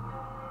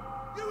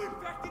 You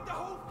infected the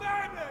whole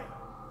family!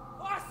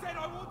 I said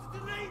I wanted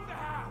to leave the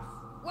house!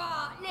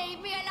 What?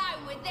 Leave me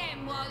alone with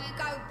them while you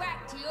go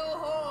back to your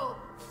hall?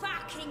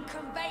 Fucking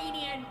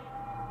convenient!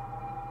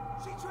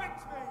 She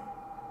tricked me!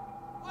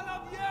 I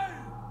love you!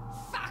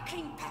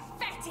 Fucking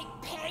pathetic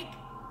pig!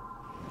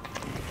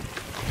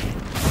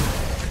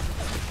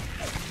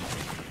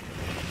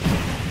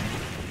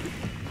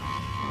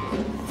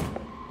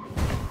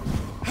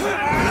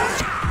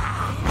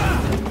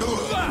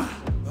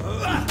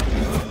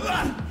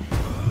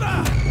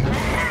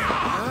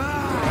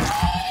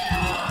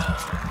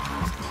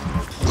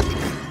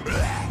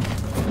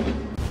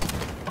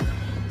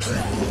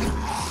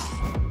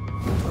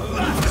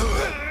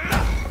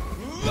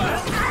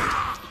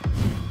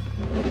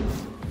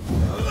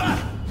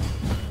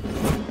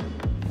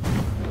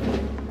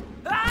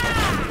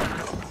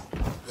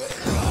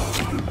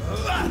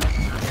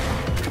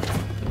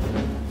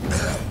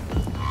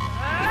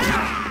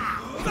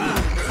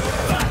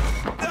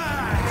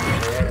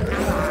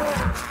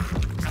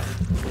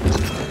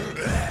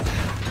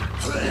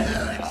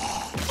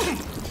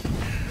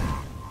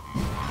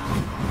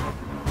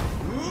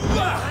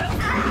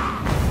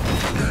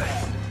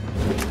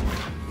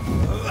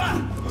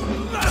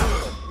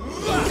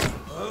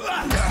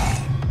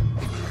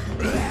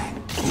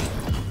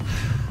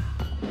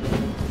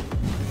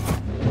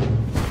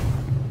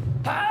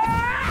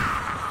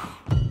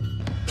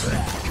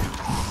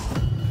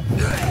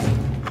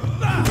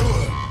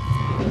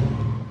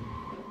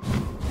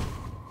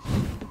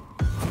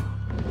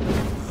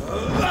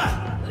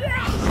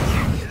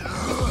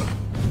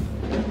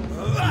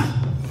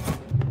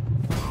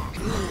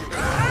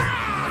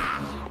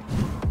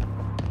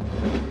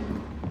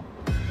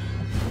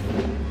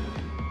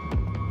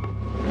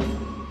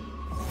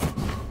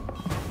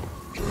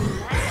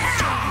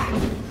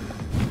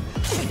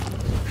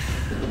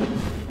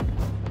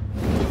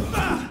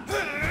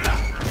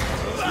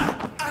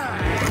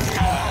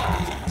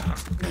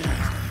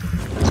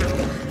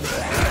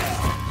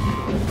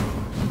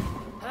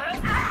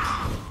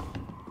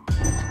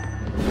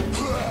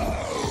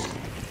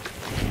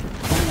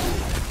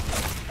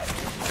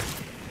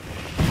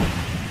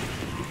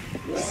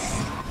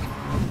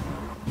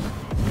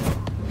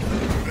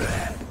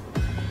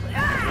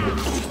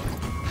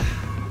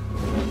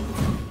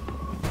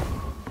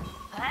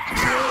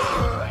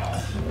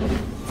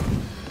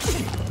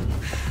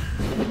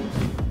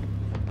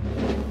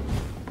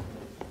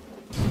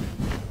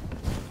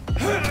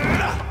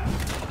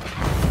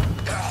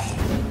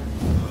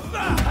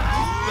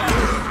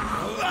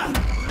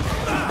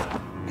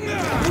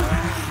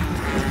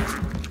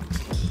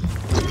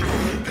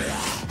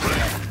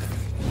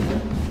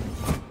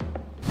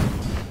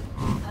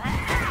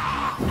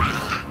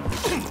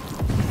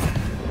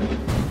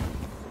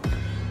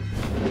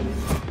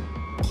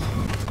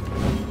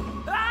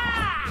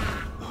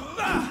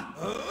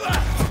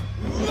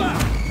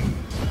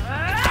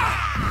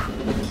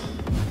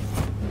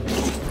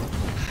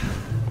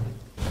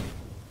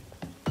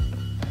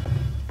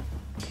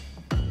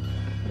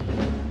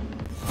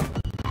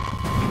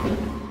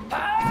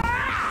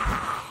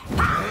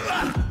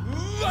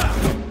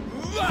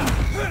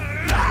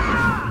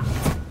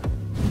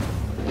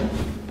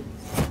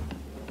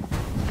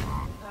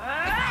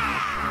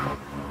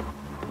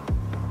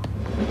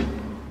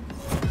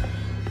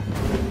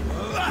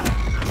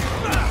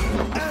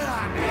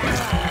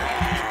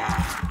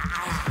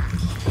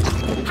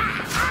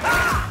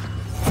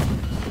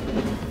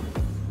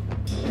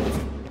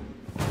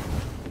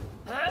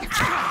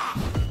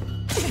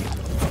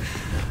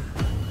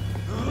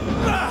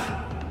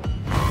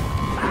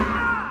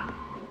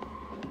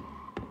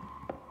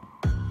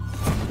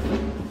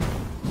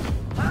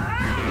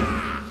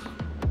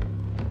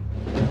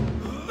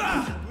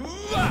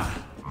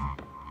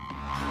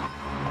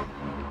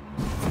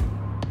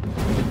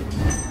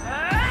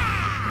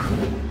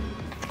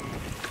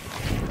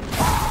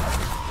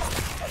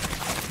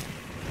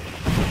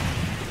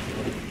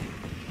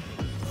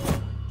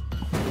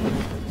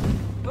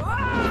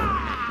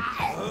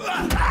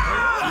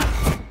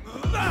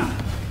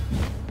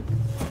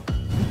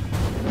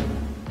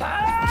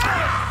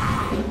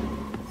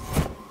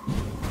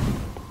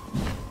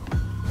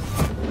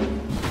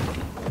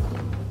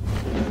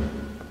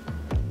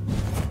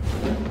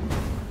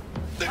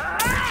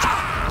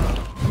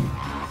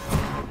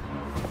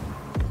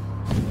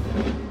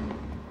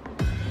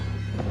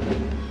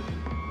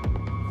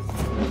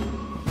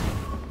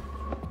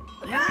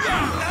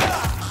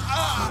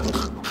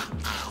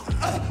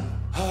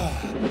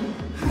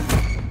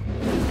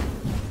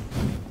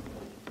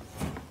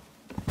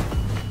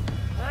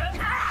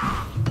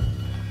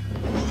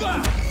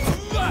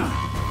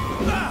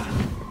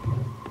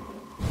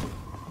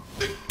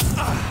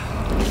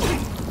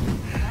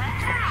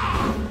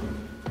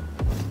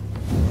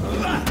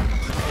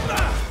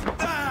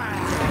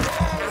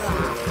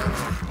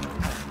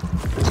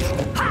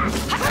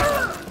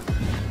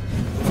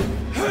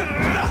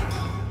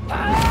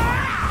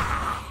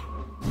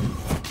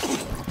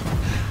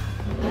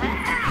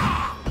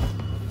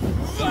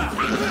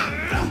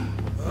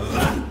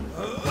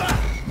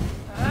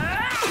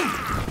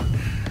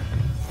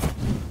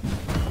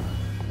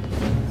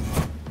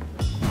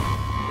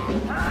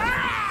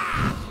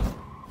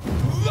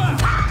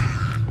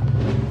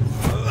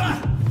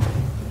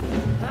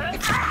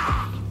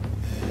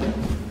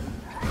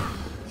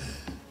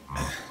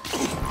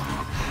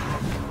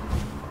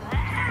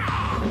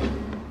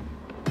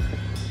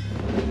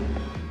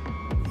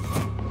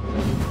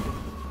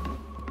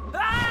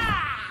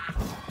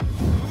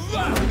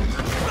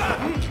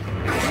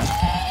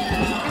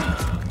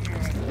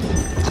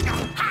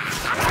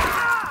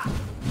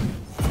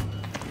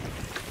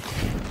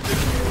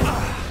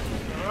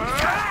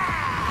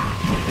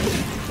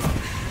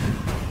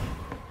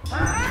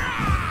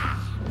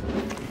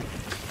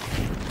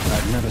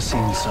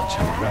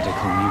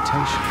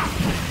 mutation.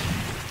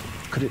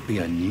 Could it be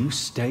a new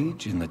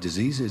stage in the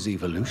disease's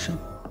evolution?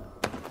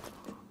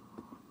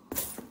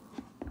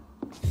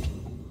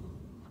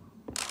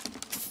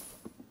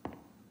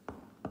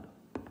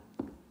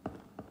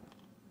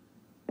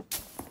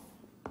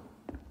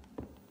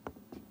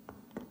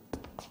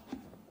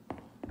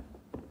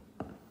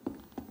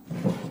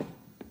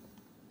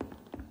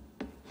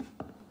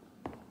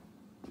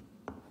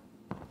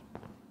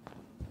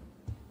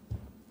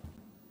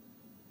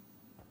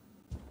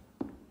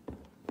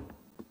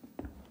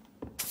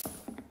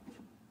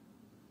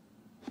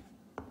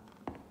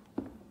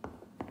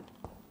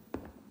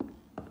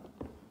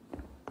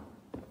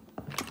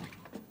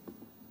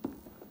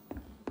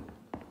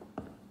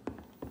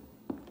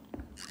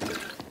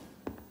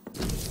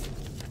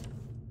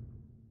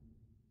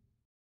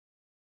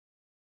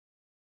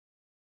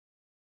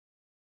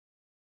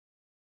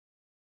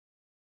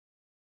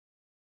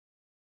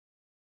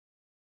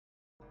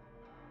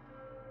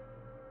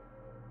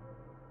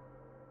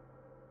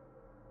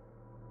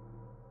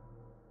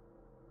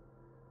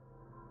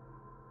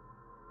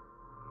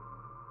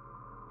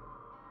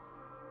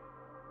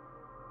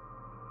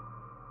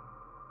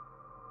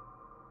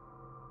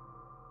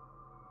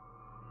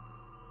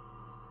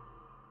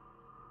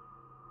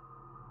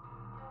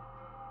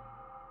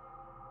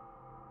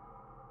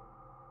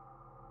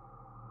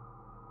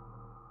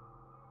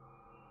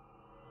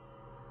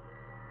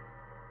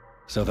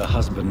 So the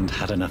husband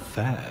had an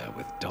affair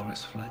with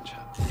Doris Fletcher.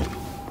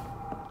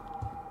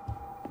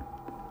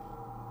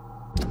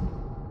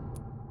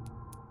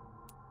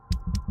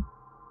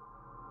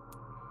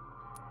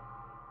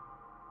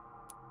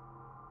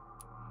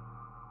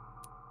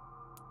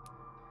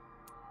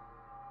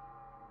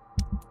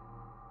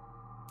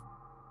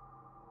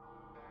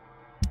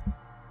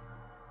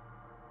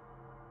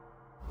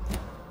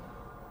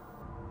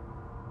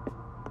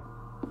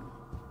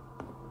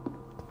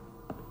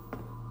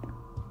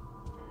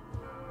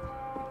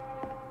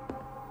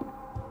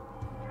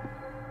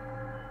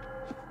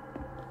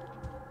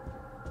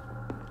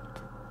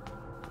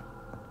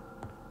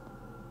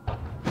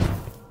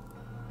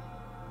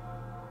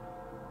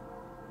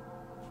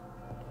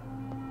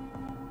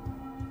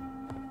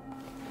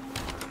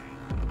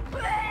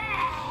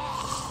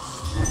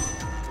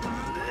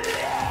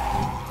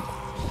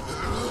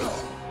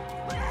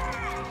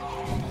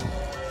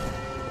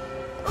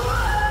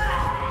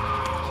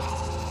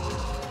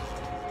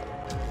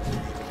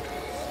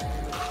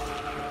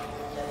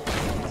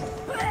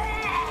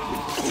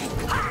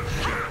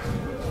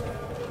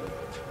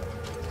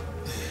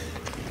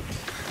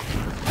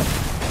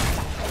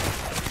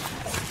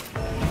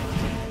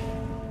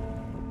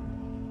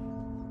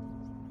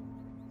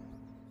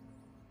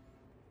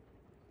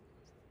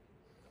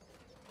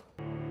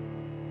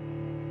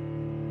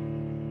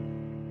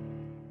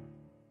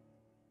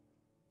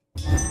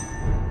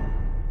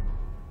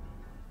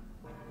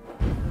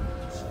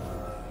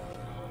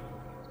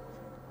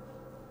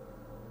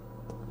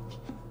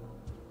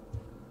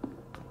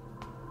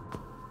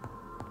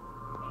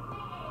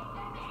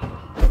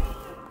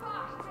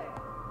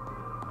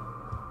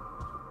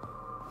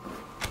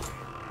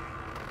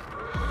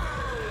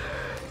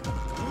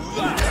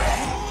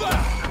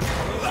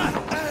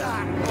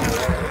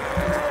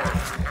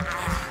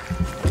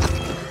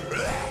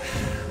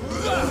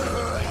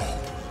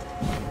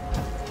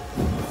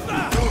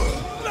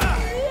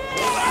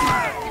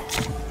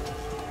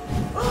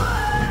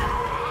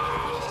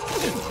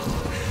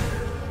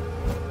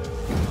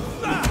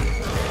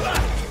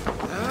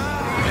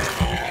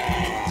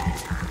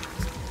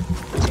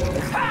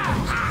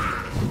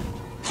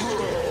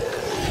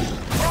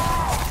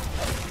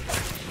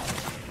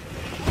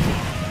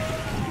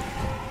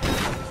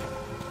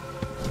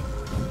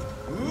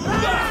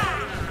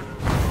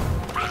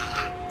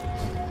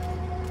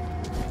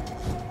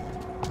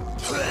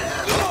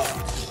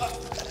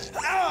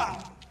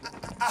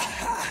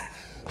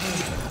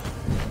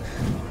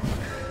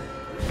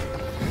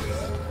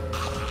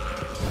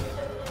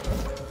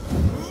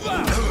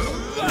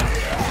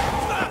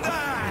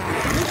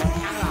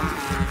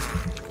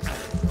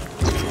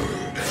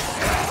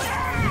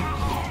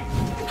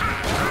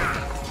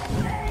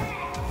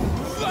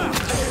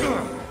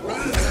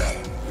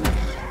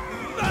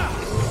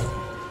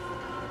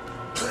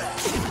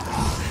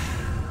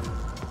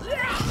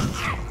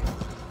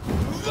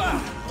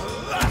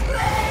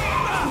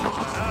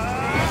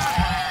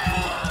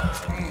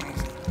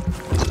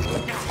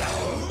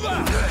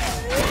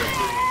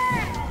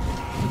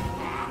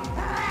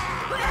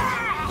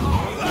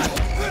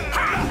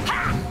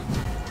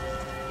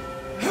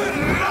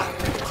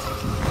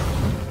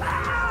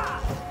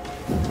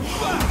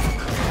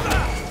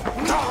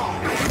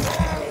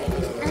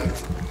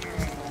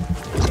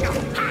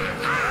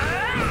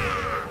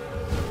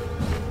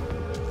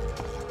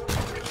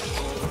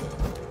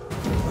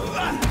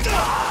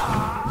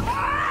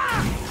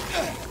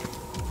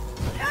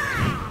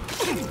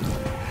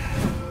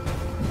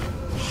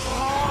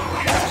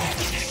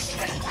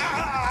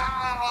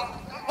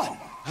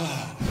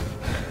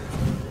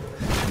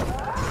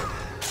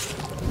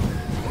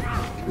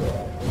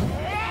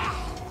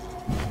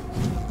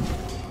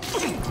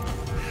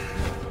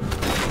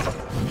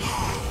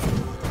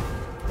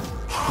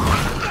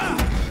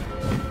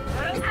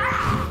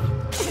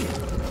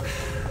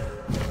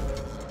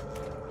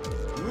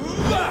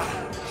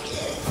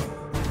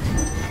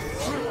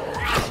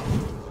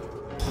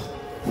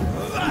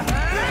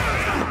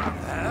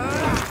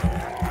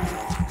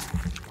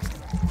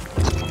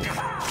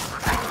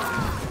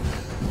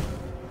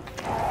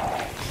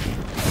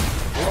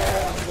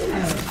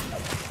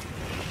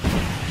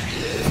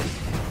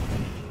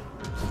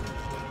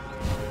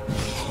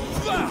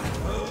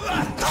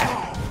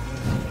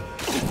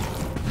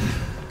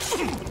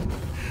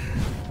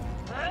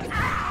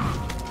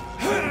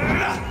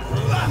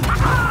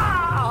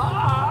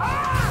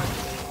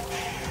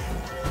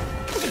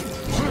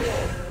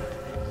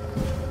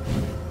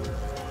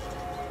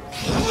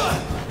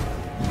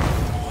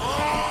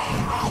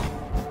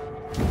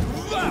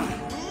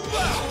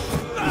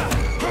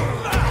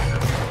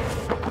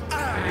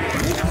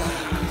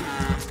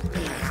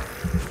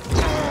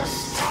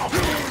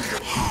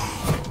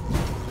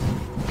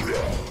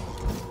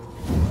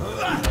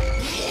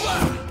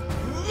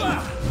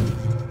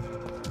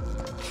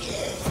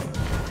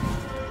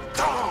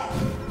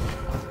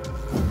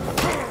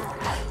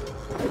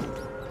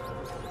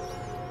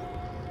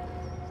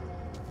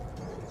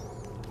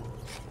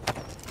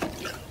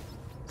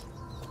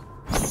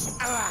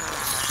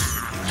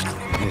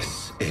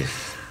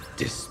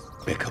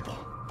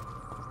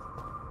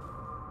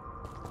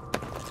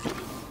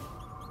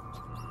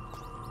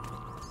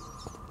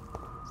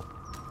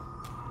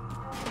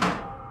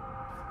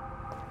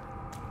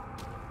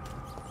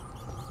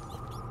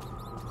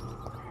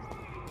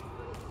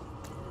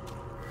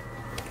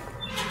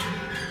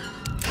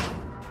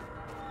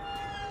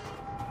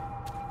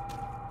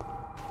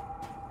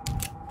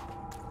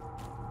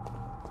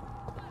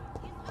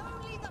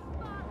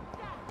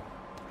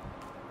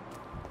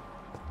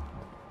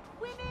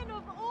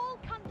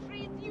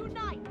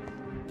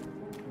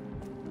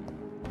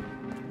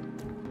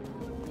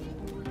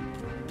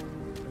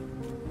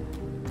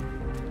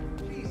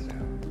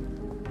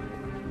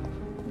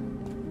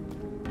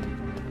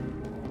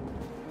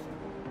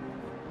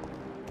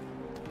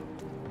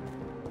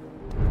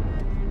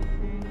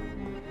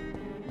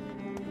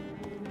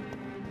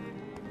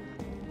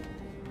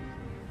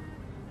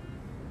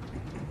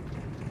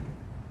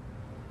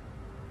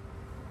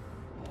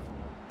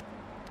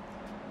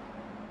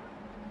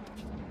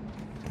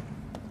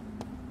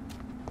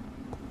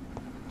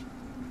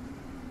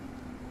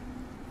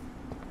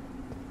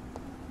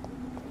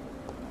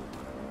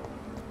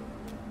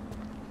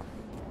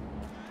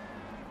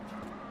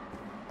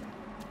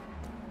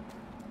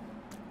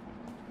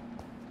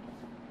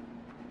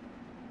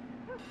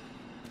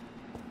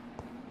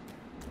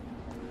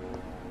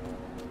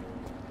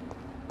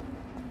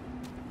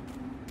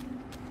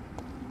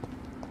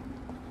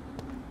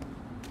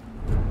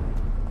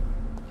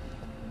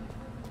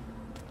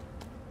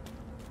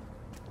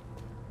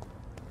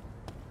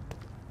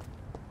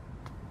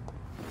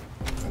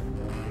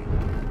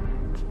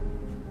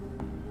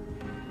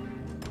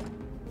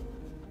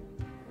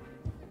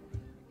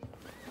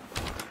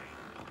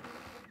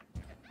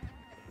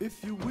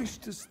 If you wish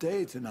to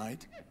stay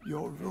tonight,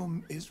 your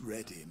room is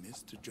ready,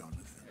 Mr.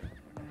 Jonathan.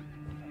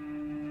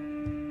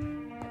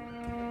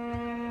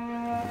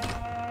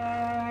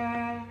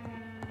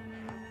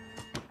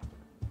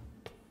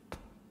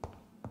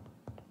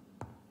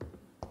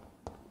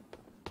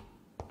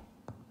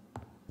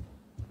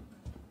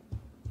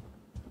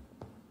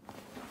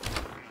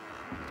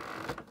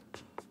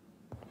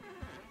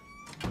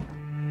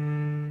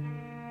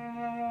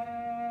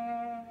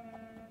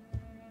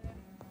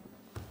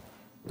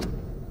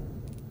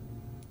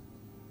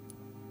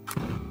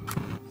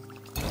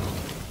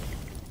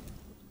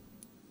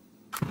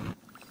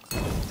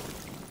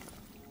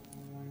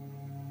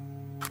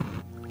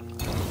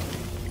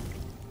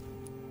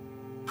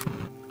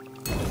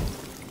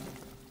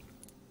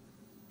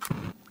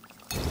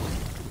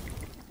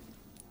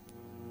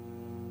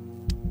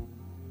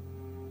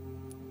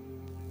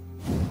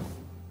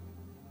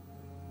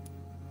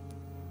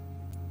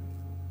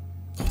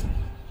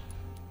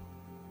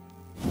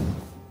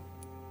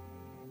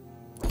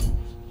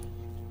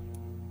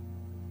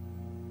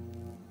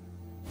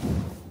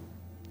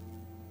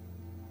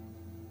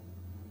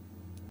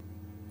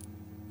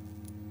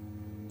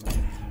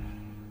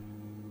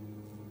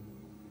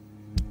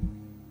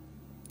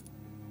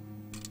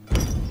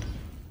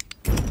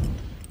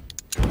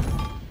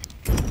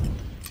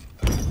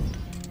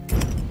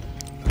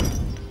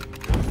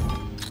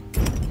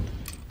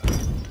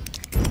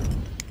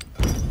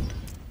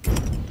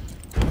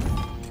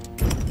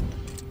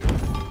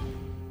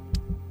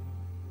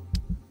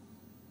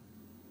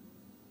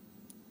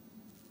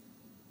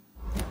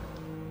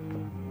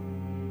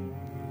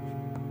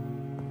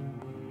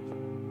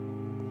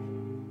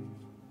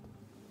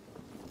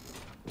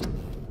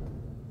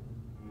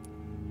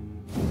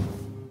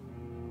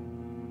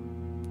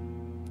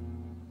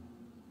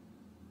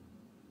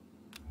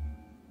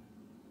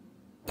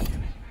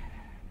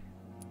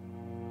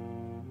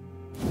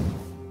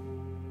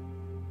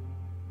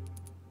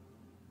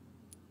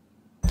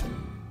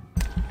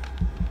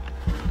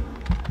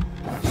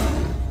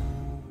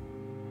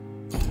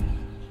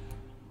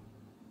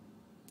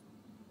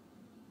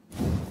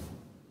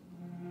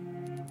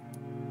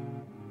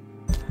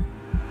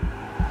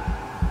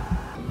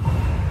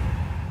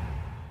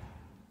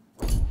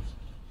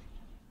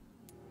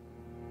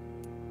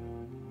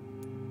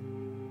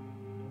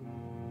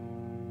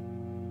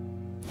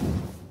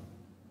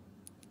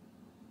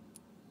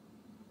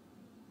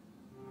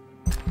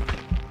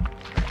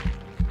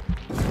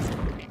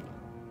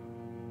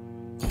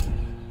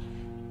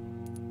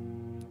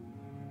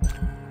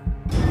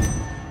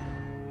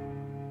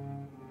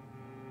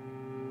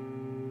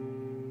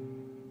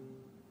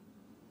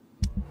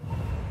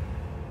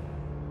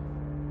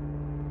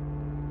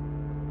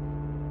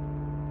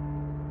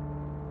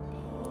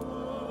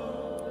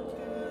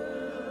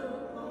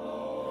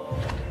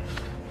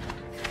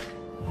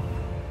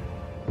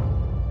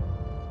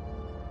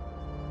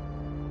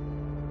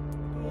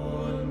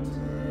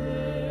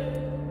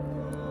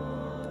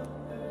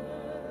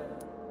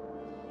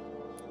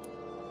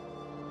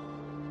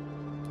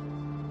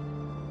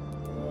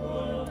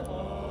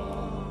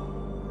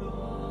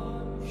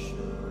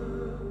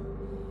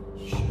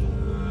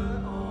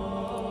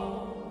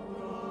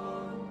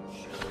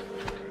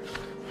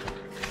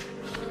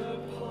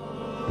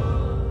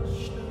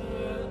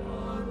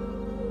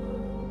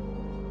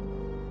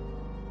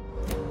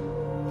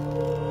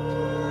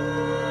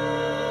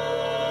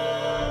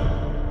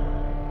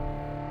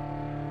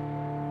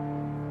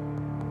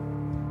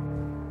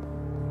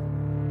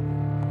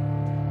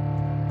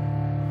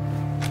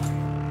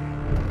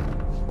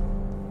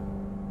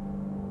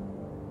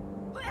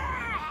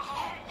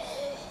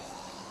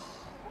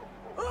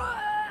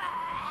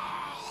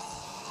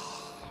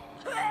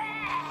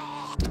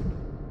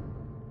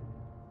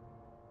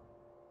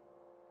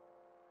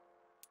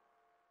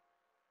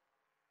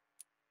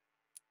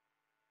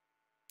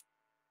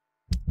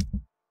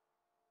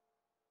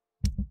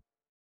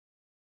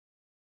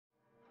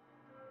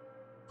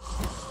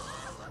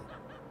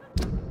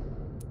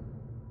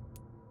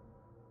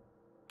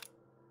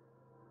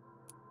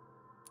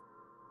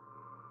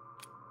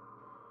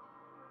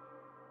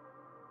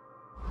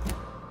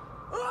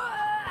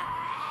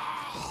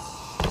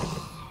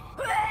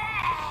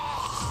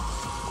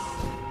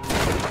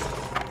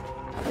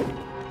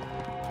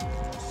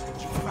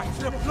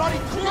 The bloody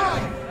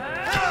crime!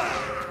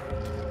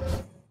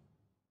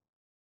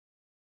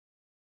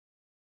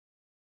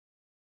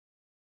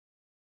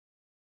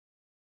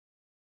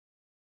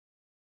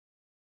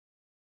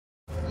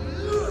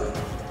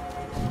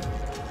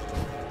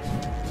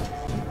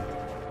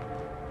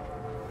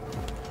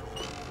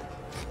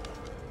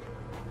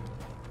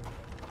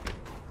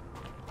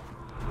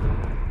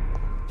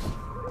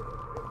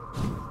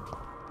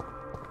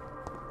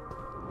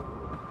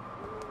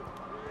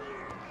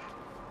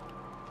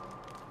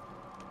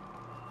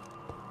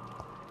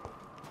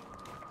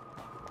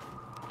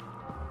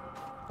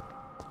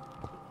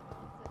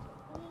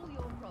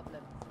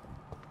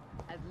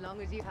 As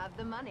long as you have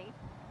the money.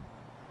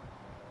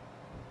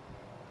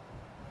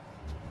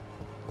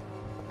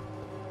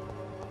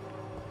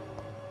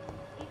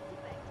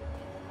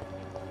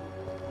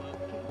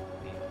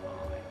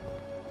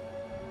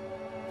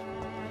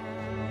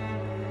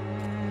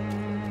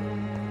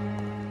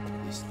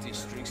 This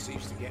district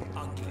seems to get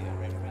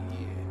uglier every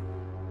year.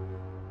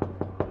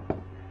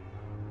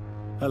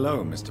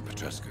 Hello, Mr.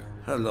 Petrescu.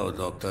 Hello,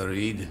 Dr.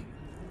 Reed.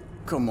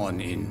 Come on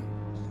in.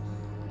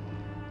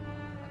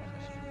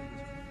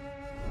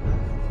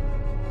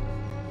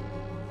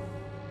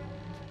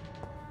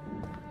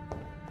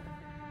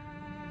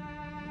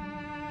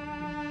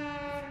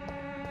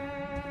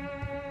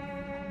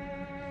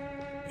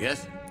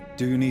 Yes?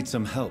 Do you need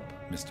some help,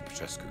 Mr.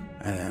 Petrescu?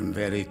 I am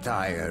very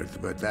tired,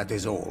 but that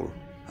is all.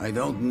 I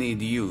don't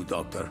need you,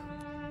 Doctor.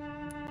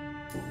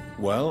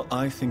 Well,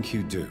 I think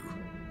you do.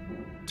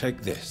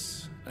 Take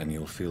this, and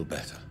you'll feel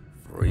better.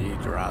 Free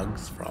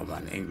drugs from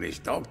an English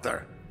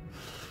doctor?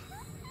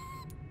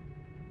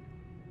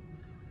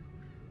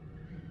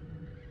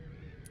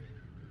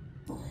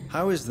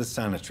 How is the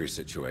sanitary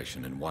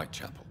situation in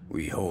Whitechapel?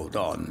 We hold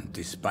on,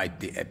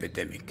 despite the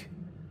epidemic.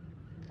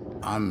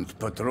 Armed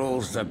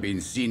patrols have been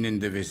seen in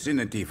the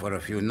vicinity for a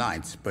few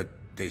nights, but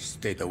they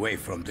stayed away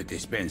from the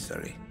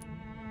dispensary.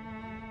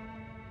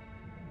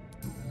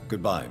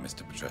 Goodbye,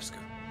 Mr. Petrescu.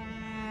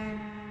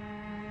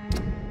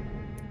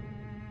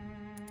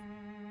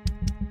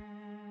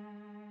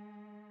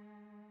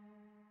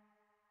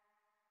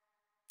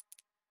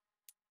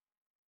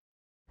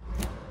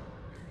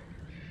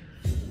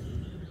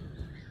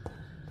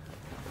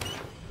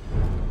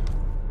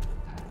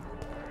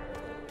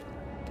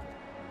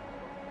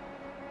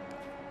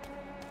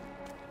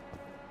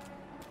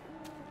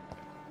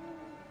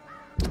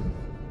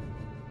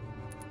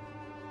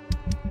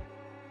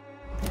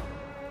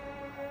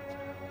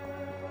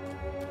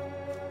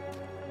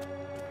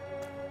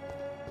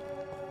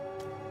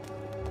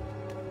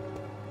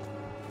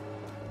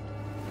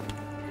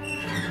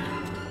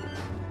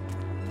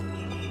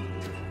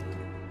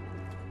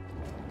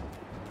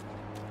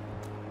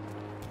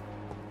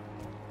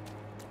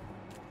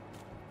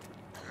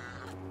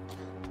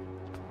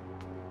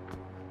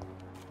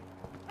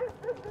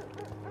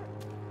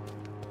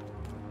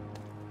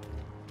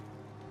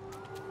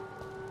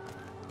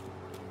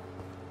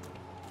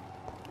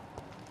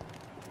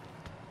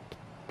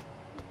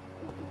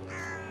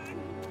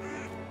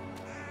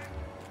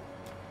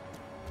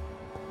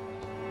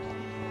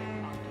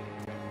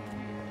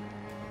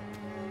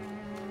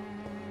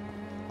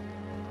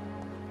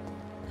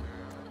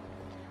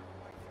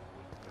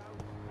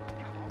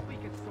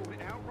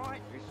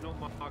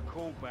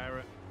 Call,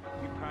 Barrett.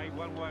 You pay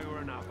one way or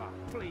another.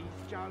 Please,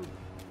 Joe.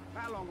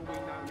 How long have we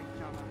known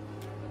each other?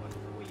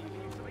 We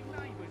used to be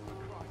neighbours, for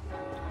Christ's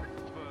sake. I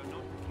prefer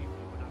not to give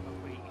you another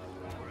beating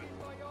for it.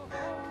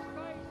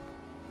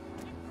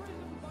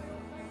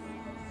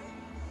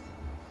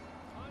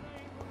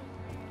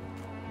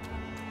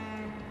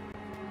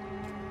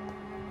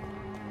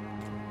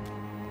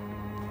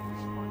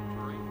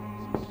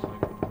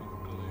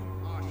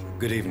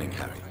 Good evening,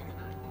 Harry.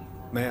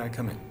 May I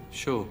come in?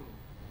 Sure.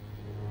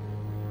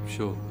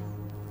 Sure.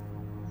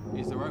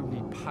 Is there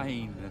only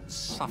pain and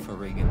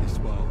suffering in this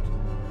world?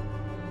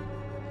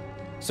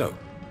 So,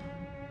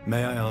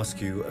 may I ask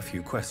you a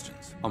few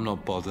questions? I'm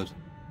not bothered.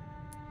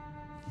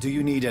 Do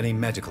you need any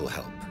medical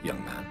help,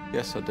 young man?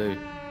 Yes, I do.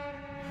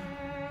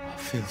 I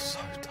feel so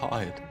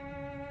tired.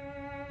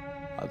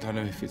 I don't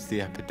know if it's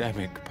the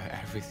epidemic, but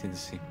everything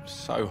seems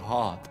so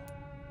hard.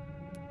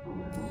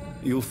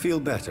 You'll feel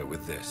better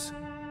with this.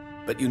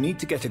 But you need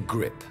to get a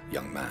grip,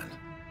 young man.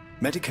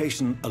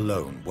 Medication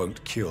alone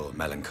won't cure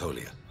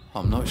melancholia.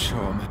 I'm not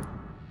sure I'm...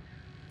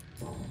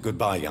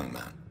 Goodbye, young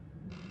man.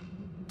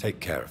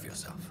 Take care of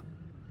yourself.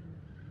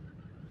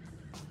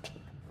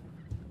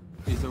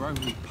 Is there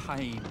only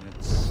pain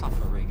and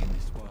suffering in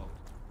this world?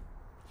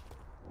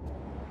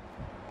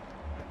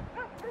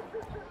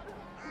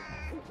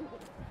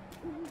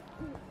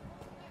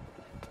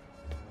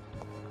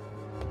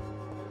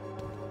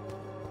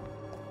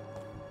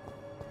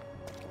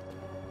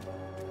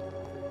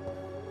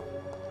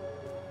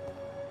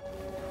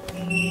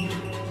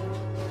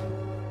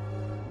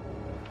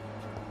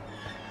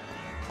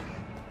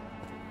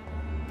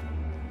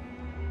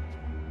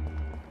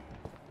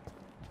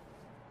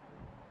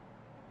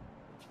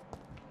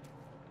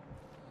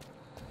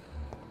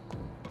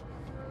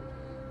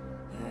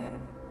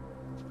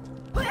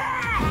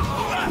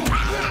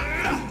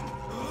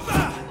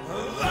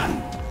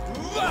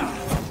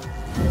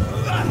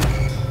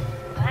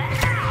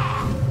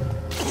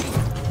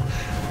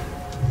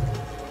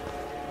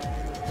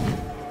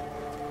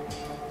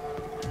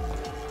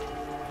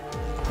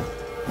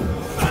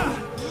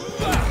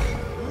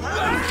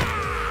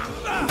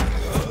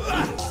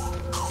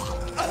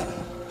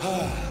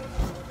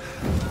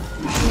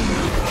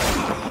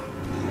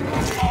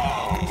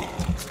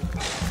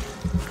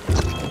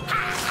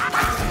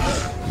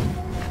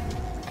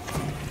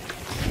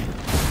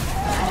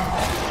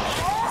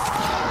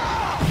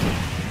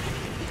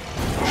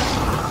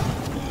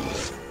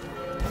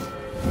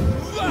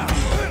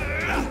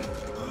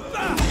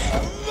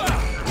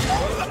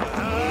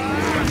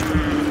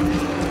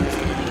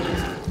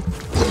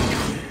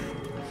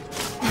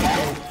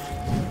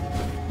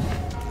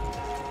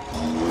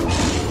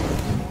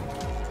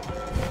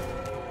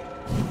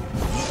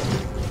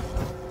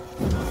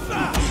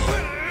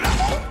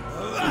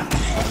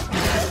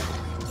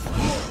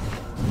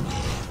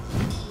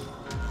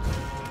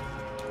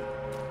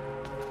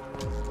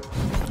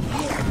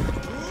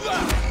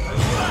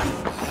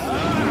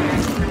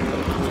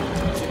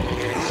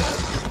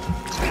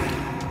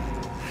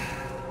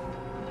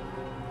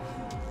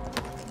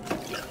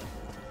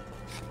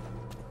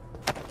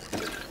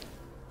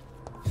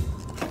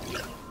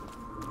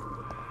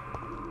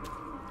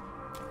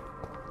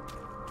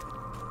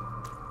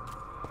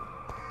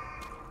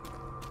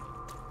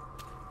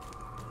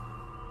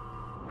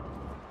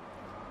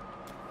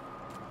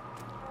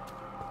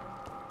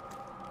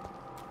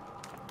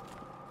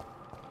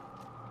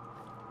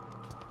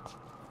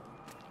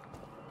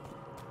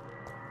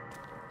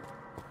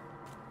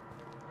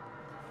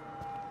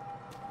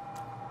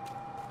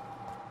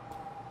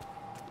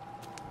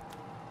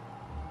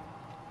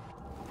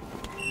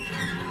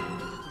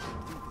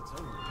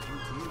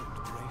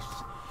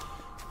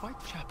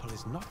 chapel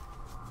is not...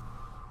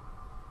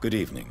 Good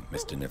evening,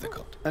 Mr.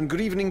 Nethercott. And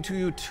good evening to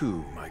you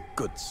too, my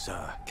good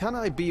sir. Can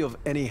I be of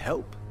any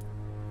help?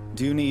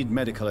 Do you need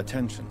medical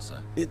attention,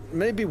 sir? It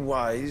may be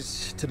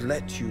wise to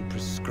let you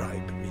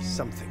prescribe me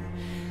something.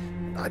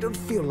 I don't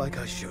feel like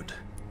I should.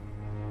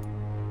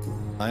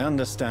 I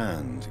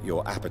understand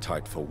your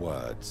appetite for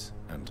words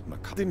and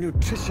the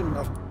nutrition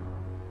of...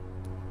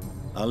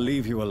 I'll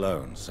leave you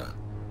alone, sir.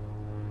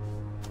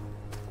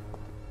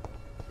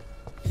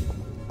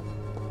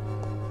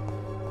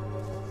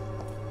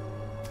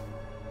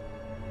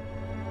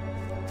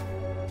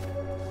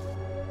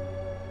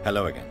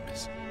 Hello again,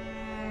 miss.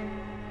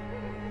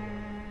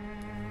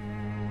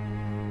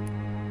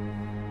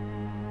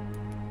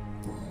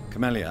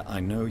 Camellia, I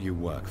know you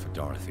work for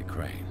Dorothy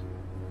Crane.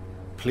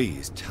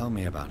 Please tell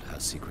me about her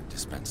secret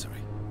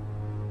dispensary.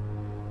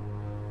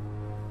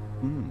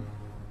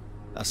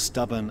 A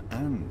stubborn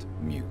and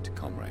mute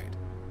comrade.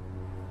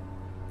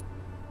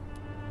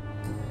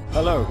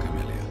 Hello,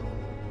 Camellia.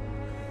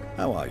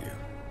 How are you,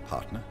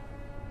 partner?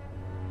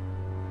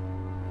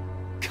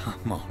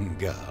 Come on,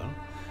 girl.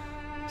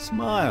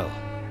 Smile.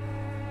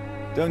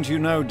 Don't you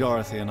know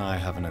Dorothy and I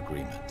have an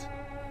agreement?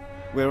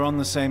 We're on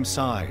the same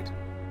side.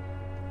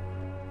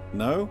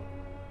 No?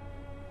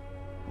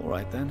 All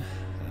right then,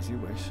 as you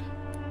wish.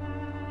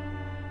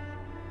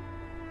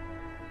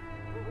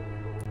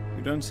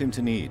 You don't seem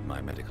to need my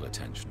medical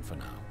attention for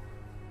now.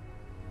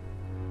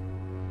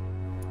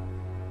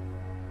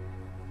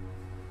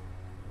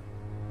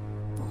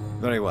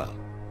 Very well.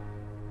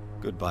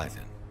 Goodbye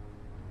then.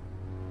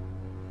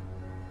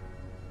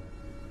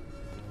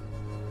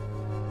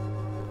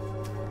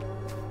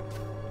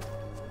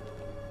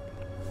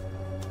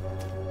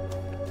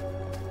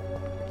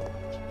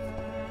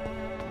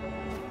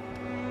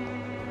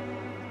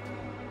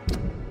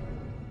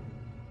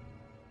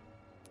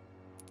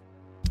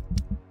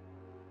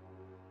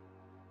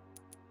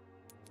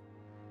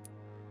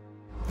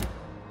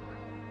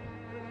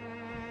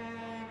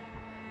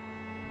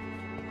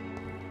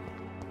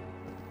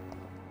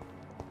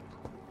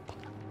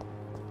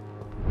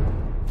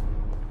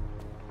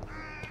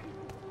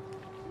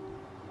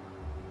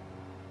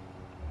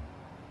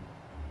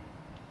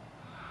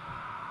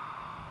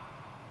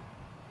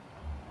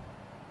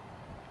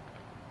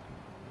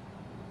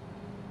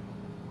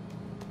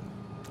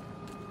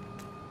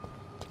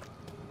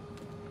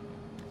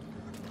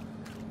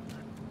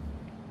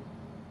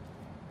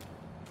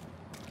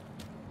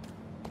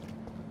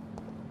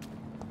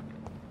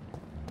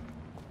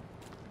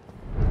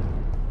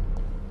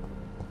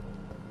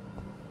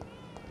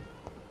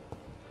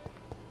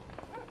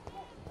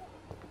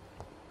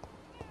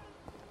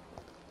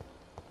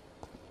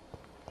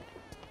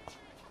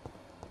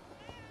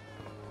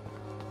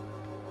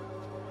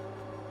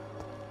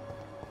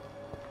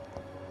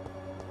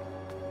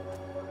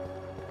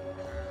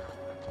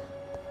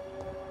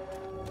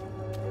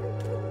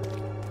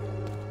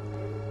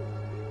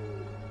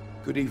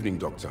 Good evening,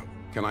 Doctor.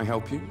 Can I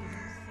help you?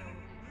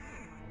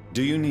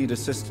 Do you need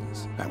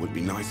assistance? That would be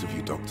nice of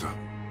you, Doctor.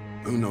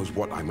 Who knows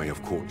what I may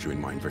have caught you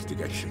in my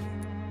investigation.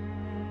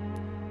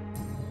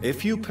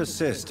 If you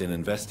persist in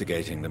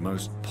investigating the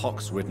most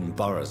pox-ridden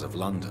boroughs of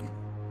London,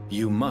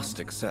 you must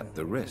accept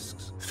the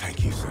risks.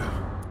 Thank you, sir.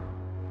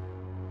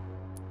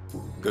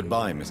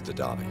 Goodbye, Mr.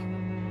 Darby.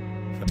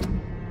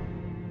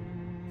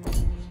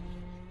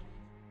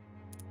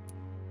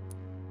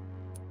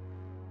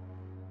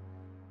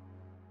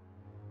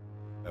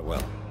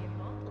 Farewell.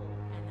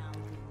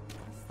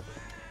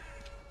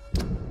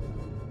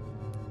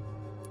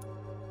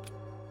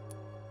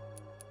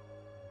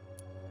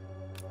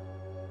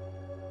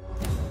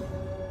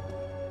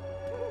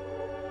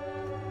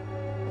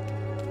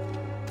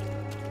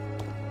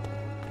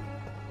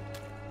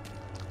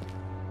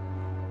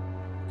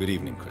 Good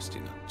evening,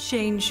 Christina.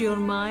 Change your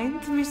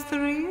mind,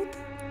 Mr. Reed?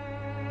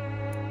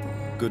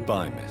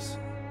 Goodbye, miss.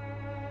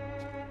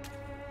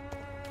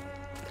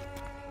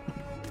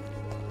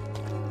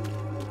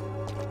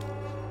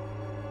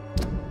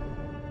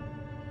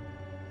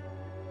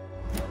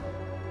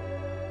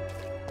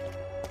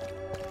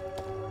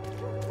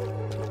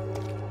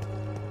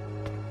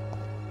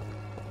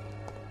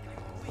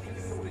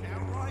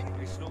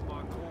 It's not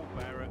my call,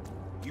 Barrett.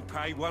 You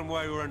pay one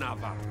way or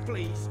another.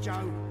 Please,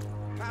 Joe.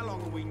 How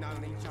long have we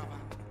known each other?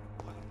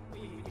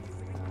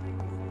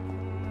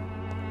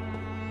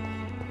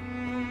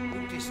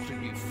 Who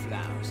distribute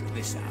flowers at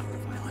this hour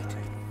of night?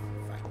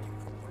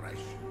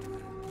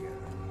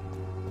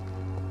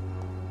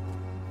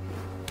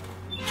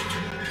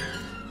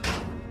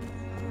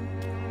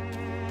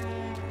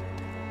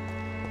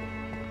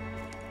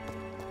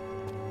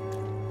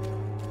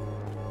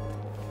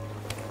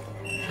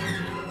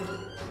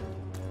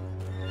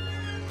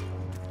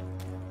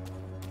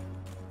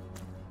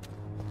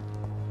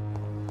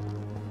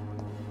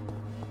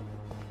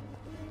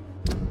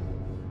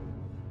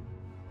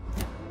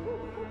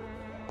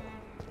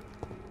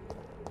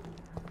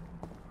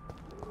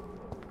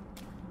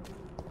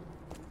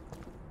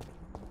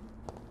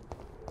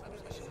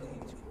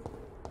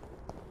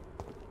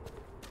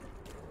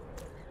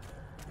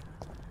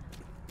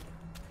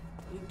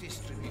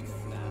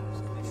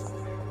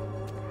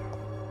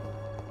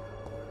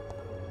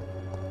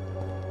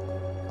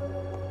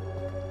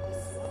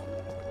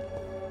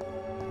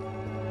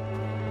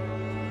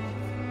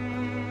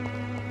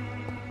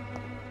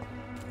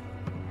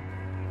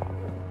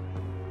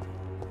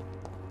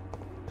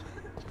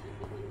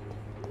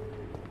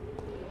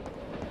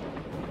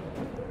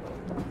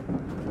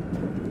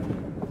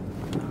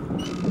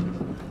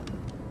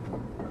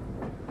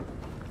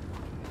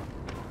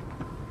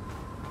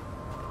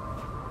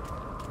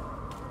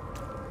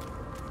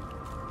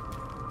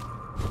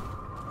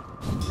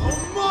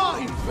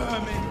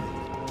 vermin!